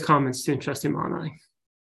you for those comments, Student Trustee Malnati.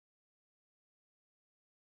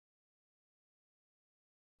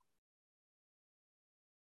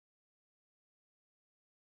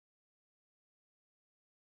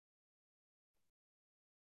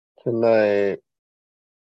 Can I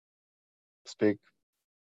speak?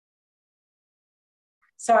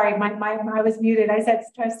 Sorry, I was muted. I said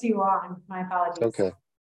Trustee Wong. My apologies. Okay,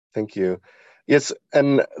 thank you. Yes,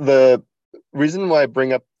 and the reason why I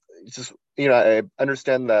bring up, just, I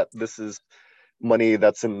understand that this is money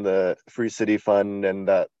that's in the Free City Fund, and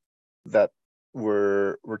that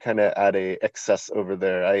we're kind of at a excess over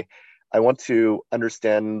there. I want to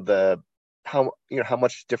understand how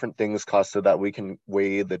much different things cost, so that we can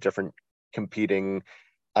weigh the different competing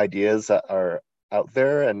ideas that are out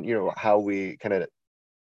there, and how we kind of,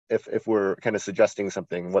 if we're kind of suggesting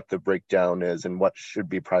something, what the breakdown is and what should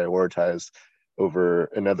be prioritized over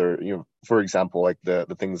another, for example, like the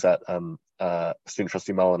things that Student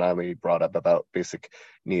Trustee Malnati brought up about basic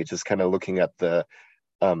needs, just kind of looking at the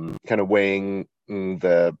kind of weighing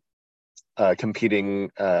the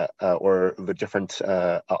competing or the different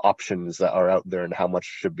options that are out there, and how much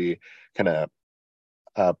should be kind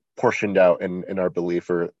of portioned out in our belief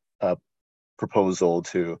or proposal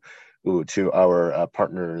to our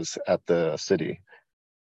partners at the city.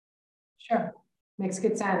 Sure, makes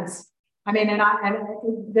good sense. I mean, and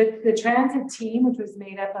the transit team, which was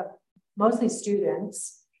made up of mostly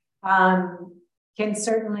students, can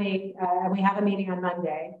certainly, and we have a meeting on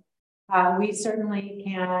Monday, we certainly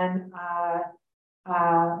can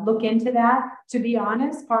look into that. To be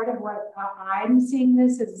honest, part of what I'm seeing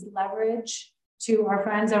this is leverage to our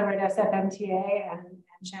friends over at SFMTA and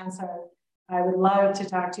Chancellor. I would love to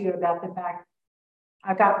talk to you about the fact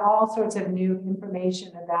I've got all sorts of new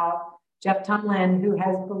information about Jeff Tumlin, who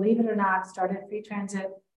has, believe it or not, started free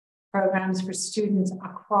transit programs for students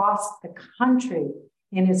across the country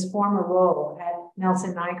in his former role at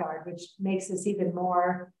Nelson Nygaard, which makes this even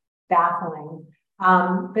more baffling.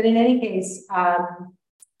 But in any case,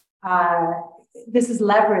 this is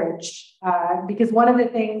leverage, because one of the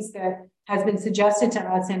things that has been suggested to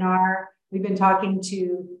us we've been talking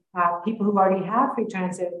to people who already have free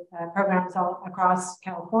transit programs all across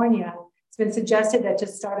California. It's been suggested that to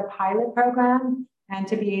start a pilot program and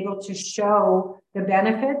to be able to show the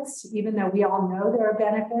benefits, even though we all know there are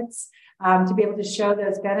benefits, to be able to show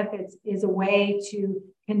those benefits is a way to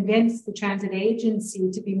convince the transit agency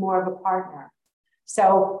to be more of a partner.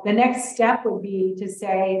 So the next step would be to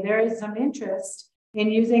say there is some interest in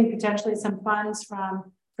using potentially some funds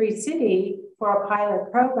from Free City for a pilot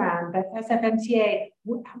program, but SFMTA,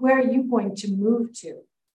 where are you going to move to?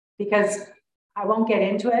 Because I won't get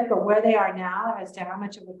into it, but where they are now as to how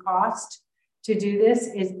much it would cost to do this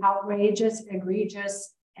is outrageous,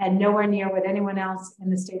 egregious, and nowhere near what anyone else in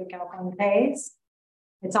the state of California pays.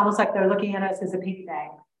 It's almost like they're looking at us as a piggy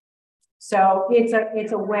bank. So it's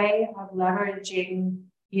a way of leveraging,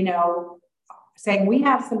 saying we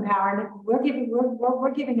have some power and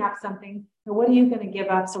we're giving up something. And what are you going to give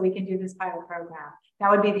up so we can do this pilot program? That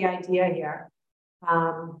would be the idea here.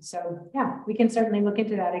 So yeah, we can certainly look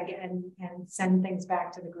into that again and send things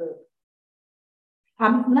back to the group.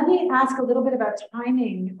 Let me ask a little bit about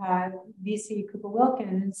timing, VC Cooper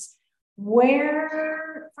Wilkins.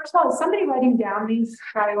 First of all, is somebody writing down these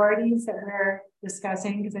priorities that we're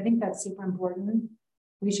discussing? Because I think that's super important.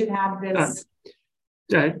 We should have this.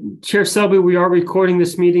 Chair Selby, we are recording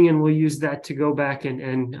this meeting and we'll use that to go back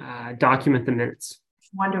and document the minutes.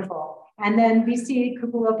 Wonderful. And then VC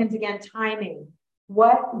Cooper Wilkins, again, timing.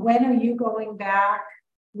 When are you going back?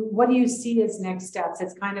 What do you see as next steps?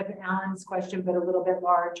 It's kind of Alan's question, but a little bit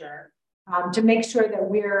larger, to make sure that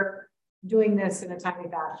we're doing this in a timely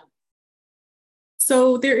fashion.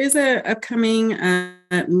 So there is a upcoming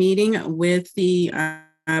meeting with the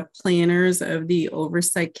planners of the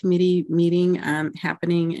Oversight Committee meeting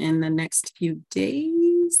happening in the next few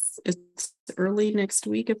days. It's early next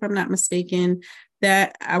week, if I'm not mistaken,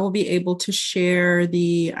 that I will be able to share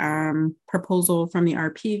the proposal from the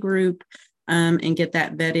RP group and get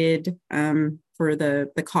that vetted for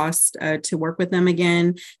the cost to work with them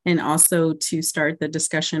again, and also to start the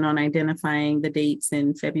discussion on identifying the dates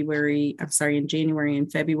in January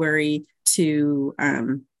and February to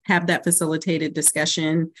have that facilitated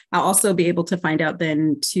discussion. I'll also be able to find out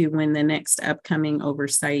then too when the next upcoming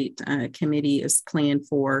oversight committee is planned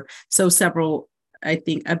for. So several, I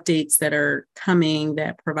think, updates that are coming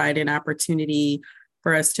that provide an opportunity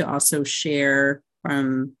for us to also share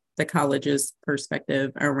from the college's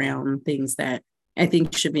perspective around things that I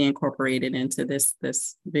think should be incorporated into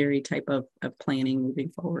this very type of planning moving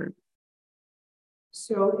forward.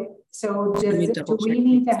 So do we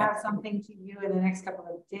need to have something to you in the next couple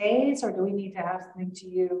of days, or do we need to have something to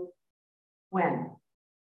you when?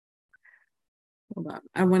 Hold on.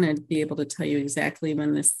 I want to be able to tell you exactly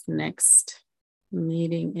when this next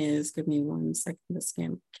meeting is. Give me 1 second to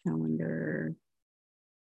scan the calendar.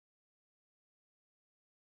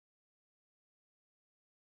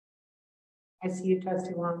 I see you,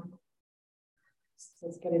 Trustee Long.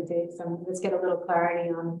 Let's get a date. Let's get a little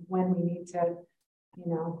clarity on when we need to,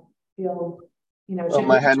 feel, Oh,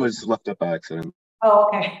 my hand was left up by accident. Oh,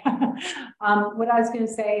 okay. What I was going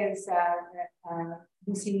to say is,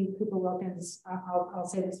 Lucy Cooper-Wilkins, I'll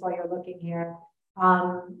say this while you're looking here.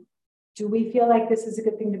 Do we feel like this is a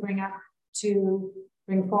good thing to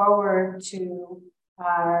bring forward to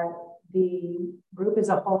the group as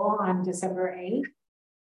a whole on December 8th?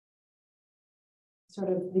 Sort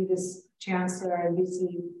of leave this Chancellor and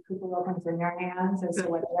VC Cooper-Wilkins in your hands as to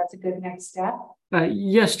whether that's a good next step?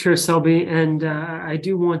 Yes, Chair Selby, and I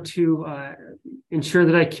do want to ensure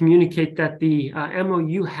that I communicate that the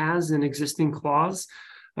MOU has an existing clause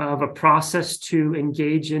of a process to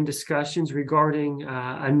engage in discussions regarding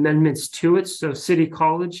amendments to it. So City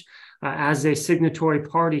College, as a signatory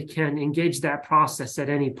party, can engage that process at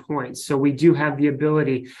any point. So we do have the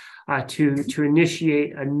ability to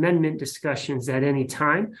initiate amendment discussions at any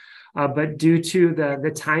time. But due to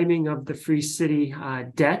the timing of the Free City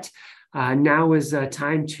debt, now is a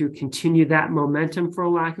time to continue that momentum, for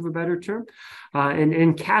lack of a better term, and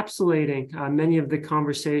encapsulating many of the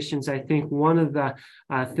conversations. I think one of the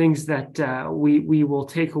things that we will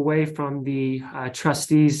take away from the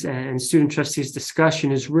trustees and student trustees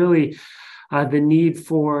discussion is really the need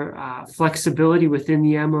for flexibility within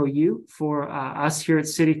the MOU for us here at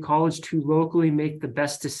City College to locally make the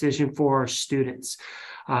best decision for our students.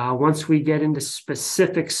 Once we get into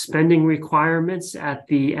specific spending requirements at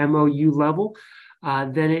the MOU level,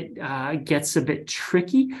 then it gets a bit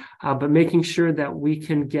tricky, but making sure that we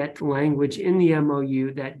can get language in the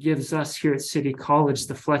MOU that gives us here at City College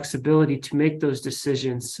the flexibility to make those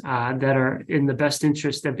decisions that are in the best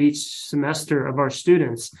interest of each semester of our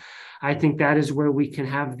students. I think that is where we can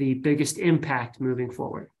have the biggest impact moving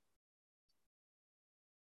forward.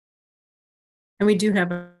 And we do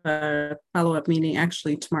have a follow-up meeting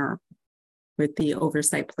actually tomorrow with the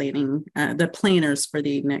oversight planning, the planners for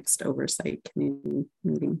the next oversight committee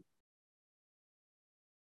meeting.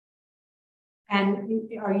 And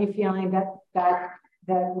are you feeling that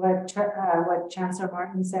what Chancellor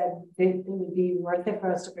Martin said, it would be worth it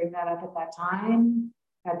for us to bring that up at that time?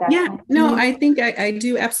 Yeah, no, I think I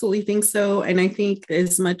do absolutely think so. And I think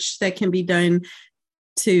as much that can be done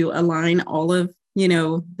to align all of,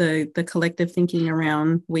 the collective thinking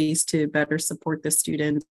around ways to better support the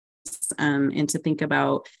students and to think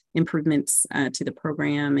about improvements to the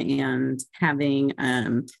program and having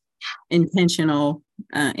intentional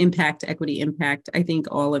equity impact. I think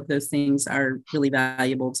all of those things are really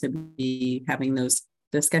valuable to be having those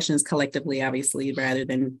discussions collectively, obviously, rather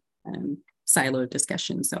than siloed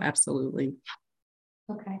discussion. So absolutely.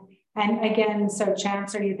 Okay. And again, so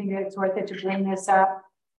Chancellor, you think it's worth it to bring this up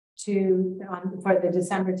for the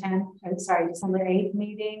December 8th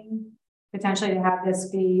meeting, potentially to have this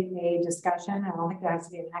be a discussion? I don't think there has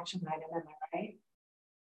to be an action item in there,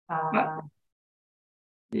 right?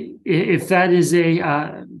 If that is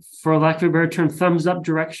for lack of a better term, thumbs up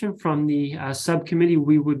direction from the subcommittee,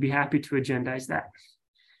 we would be happy to agendize that.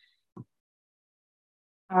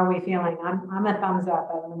 How are we feeling? I'm a thumbs up.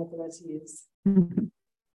 I don't know what the rest of you use.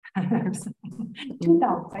 2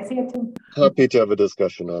 thumbs. I see it too. Happy to have a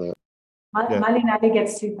discussion on it. Malinati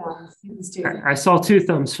gets 2 thumbs. I saw 2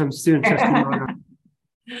 thumbs from student trustee.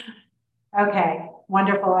 Okay,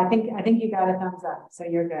 wonderful. I think you got a thumbs up, so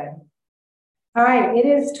you're good. All right, it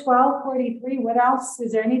is 12:43. What else?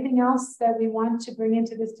 Is there anything else that we want to bring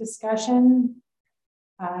into this discussion?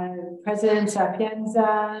 President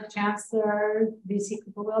Sapienza, Chancellor, VC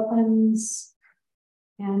Cooper-Wilkins,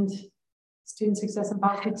 and Student Success and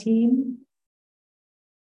Policy team.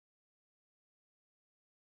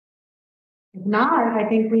 If not, I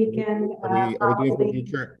think we can. Are we doing for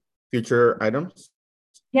future? future items?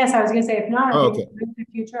 Yes, I was going to say, if not, Oh, we okay. can move to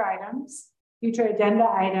future items, future agenda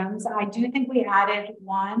items. I do think we added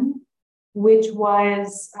one, which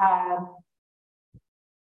was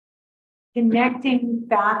connecting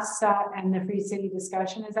FAFSA and the Free City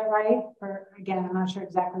discussion. Is that right? Or again, I'm not sure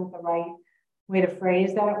exactly what the right way to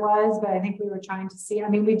phrase that was, but I think we were trying to see. I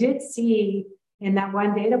mean, we did see in that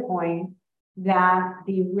one data point that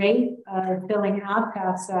the rate of filling out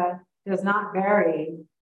FAFSA does not vary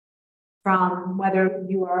from whether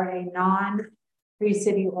you are a non-Free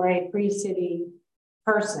City or a Free City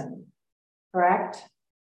person, correct?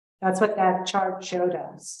 That's what that chart showed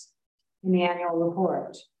us in the annual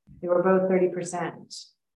report. They were both 30%.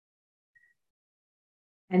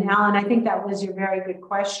 And Alan, I think that was your very good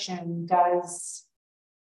question. Does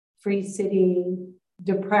Free City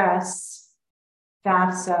depress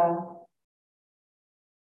FAFSA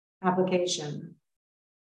application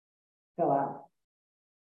fill out?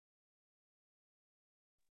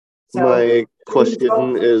 So my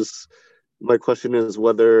question is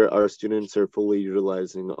whether our students are fully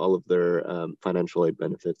utilizing all of their financial aid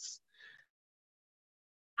benefits.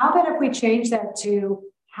 How about if we change that to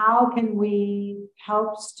how can we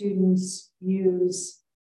help students use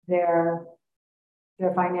their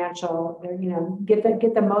financial, get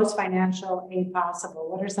the most financial aid possible?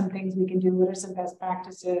 What are some things we can do? What are some best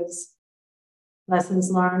practices, lessons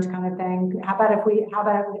learned kind of thing? How about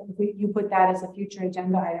if you put that as a future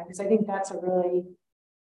agenda item? Because I think that's a really,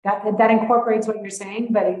 that incorporates what you're saying,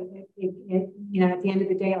 but it at the end of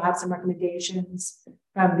the day, I'll have some recommendations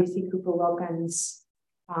from VC Cooper Wilkins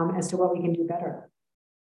as to what we can do better.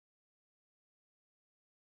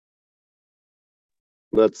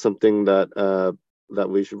 That's something that that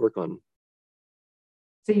we should work on.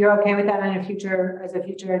 So you're okay with that as a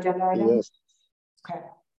future agenda item? Yes. Okay.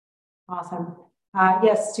 Awesome.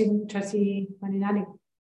 Yes, student trustee Maninani.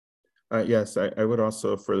 Yes, I would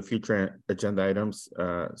also, for the future agenda items,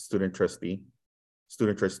 student trustee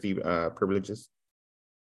privileges.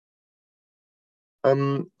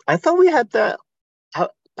 I thought we had that.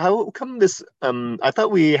 How come this? I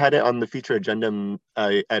thought we had it on the future agenda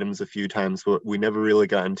items a few times, but we never really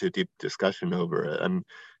got into deep discussion over it. I'm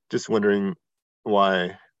just wondering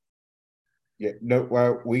why. Yeah, no,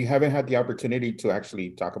 well, we haven't had the opportunity to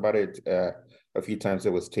actually talk about it. A few times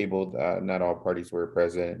it was tabled. Not all parties were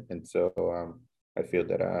present, and so I feel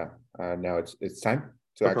that now it's time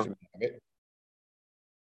to actually have it.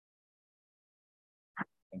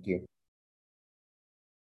 Thank you.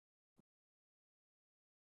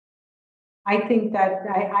 I think that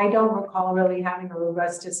I don't recall really having a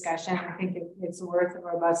robust discussion. I think it's worth a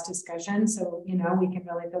robust discussion. So, we can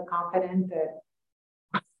really feel confident that,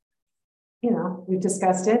 we've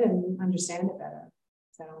discussed it and understand it better.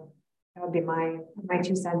 So that would be my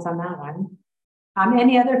 2 cents on that one.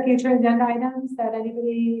 Any other future agenda items that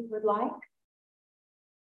anybody would like?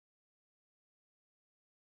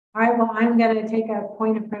 All right, well, I'm going to take a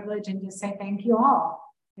point of privilege and just say thank you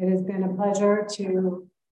all. It has been a pleasure to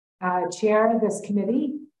chair this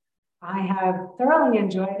committee. I have thoroughly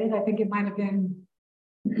enjoyed it. I think it might have been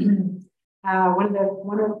one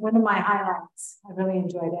of my highlights. I really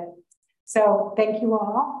enjoyed it. So thank you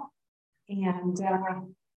all, and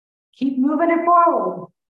keep moving it forward.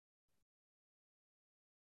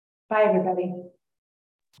 Bye, everybody.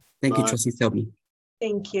 Thank you, Trustee Selby.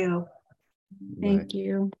 Thank you. Thank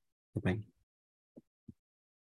you. Bye-bye.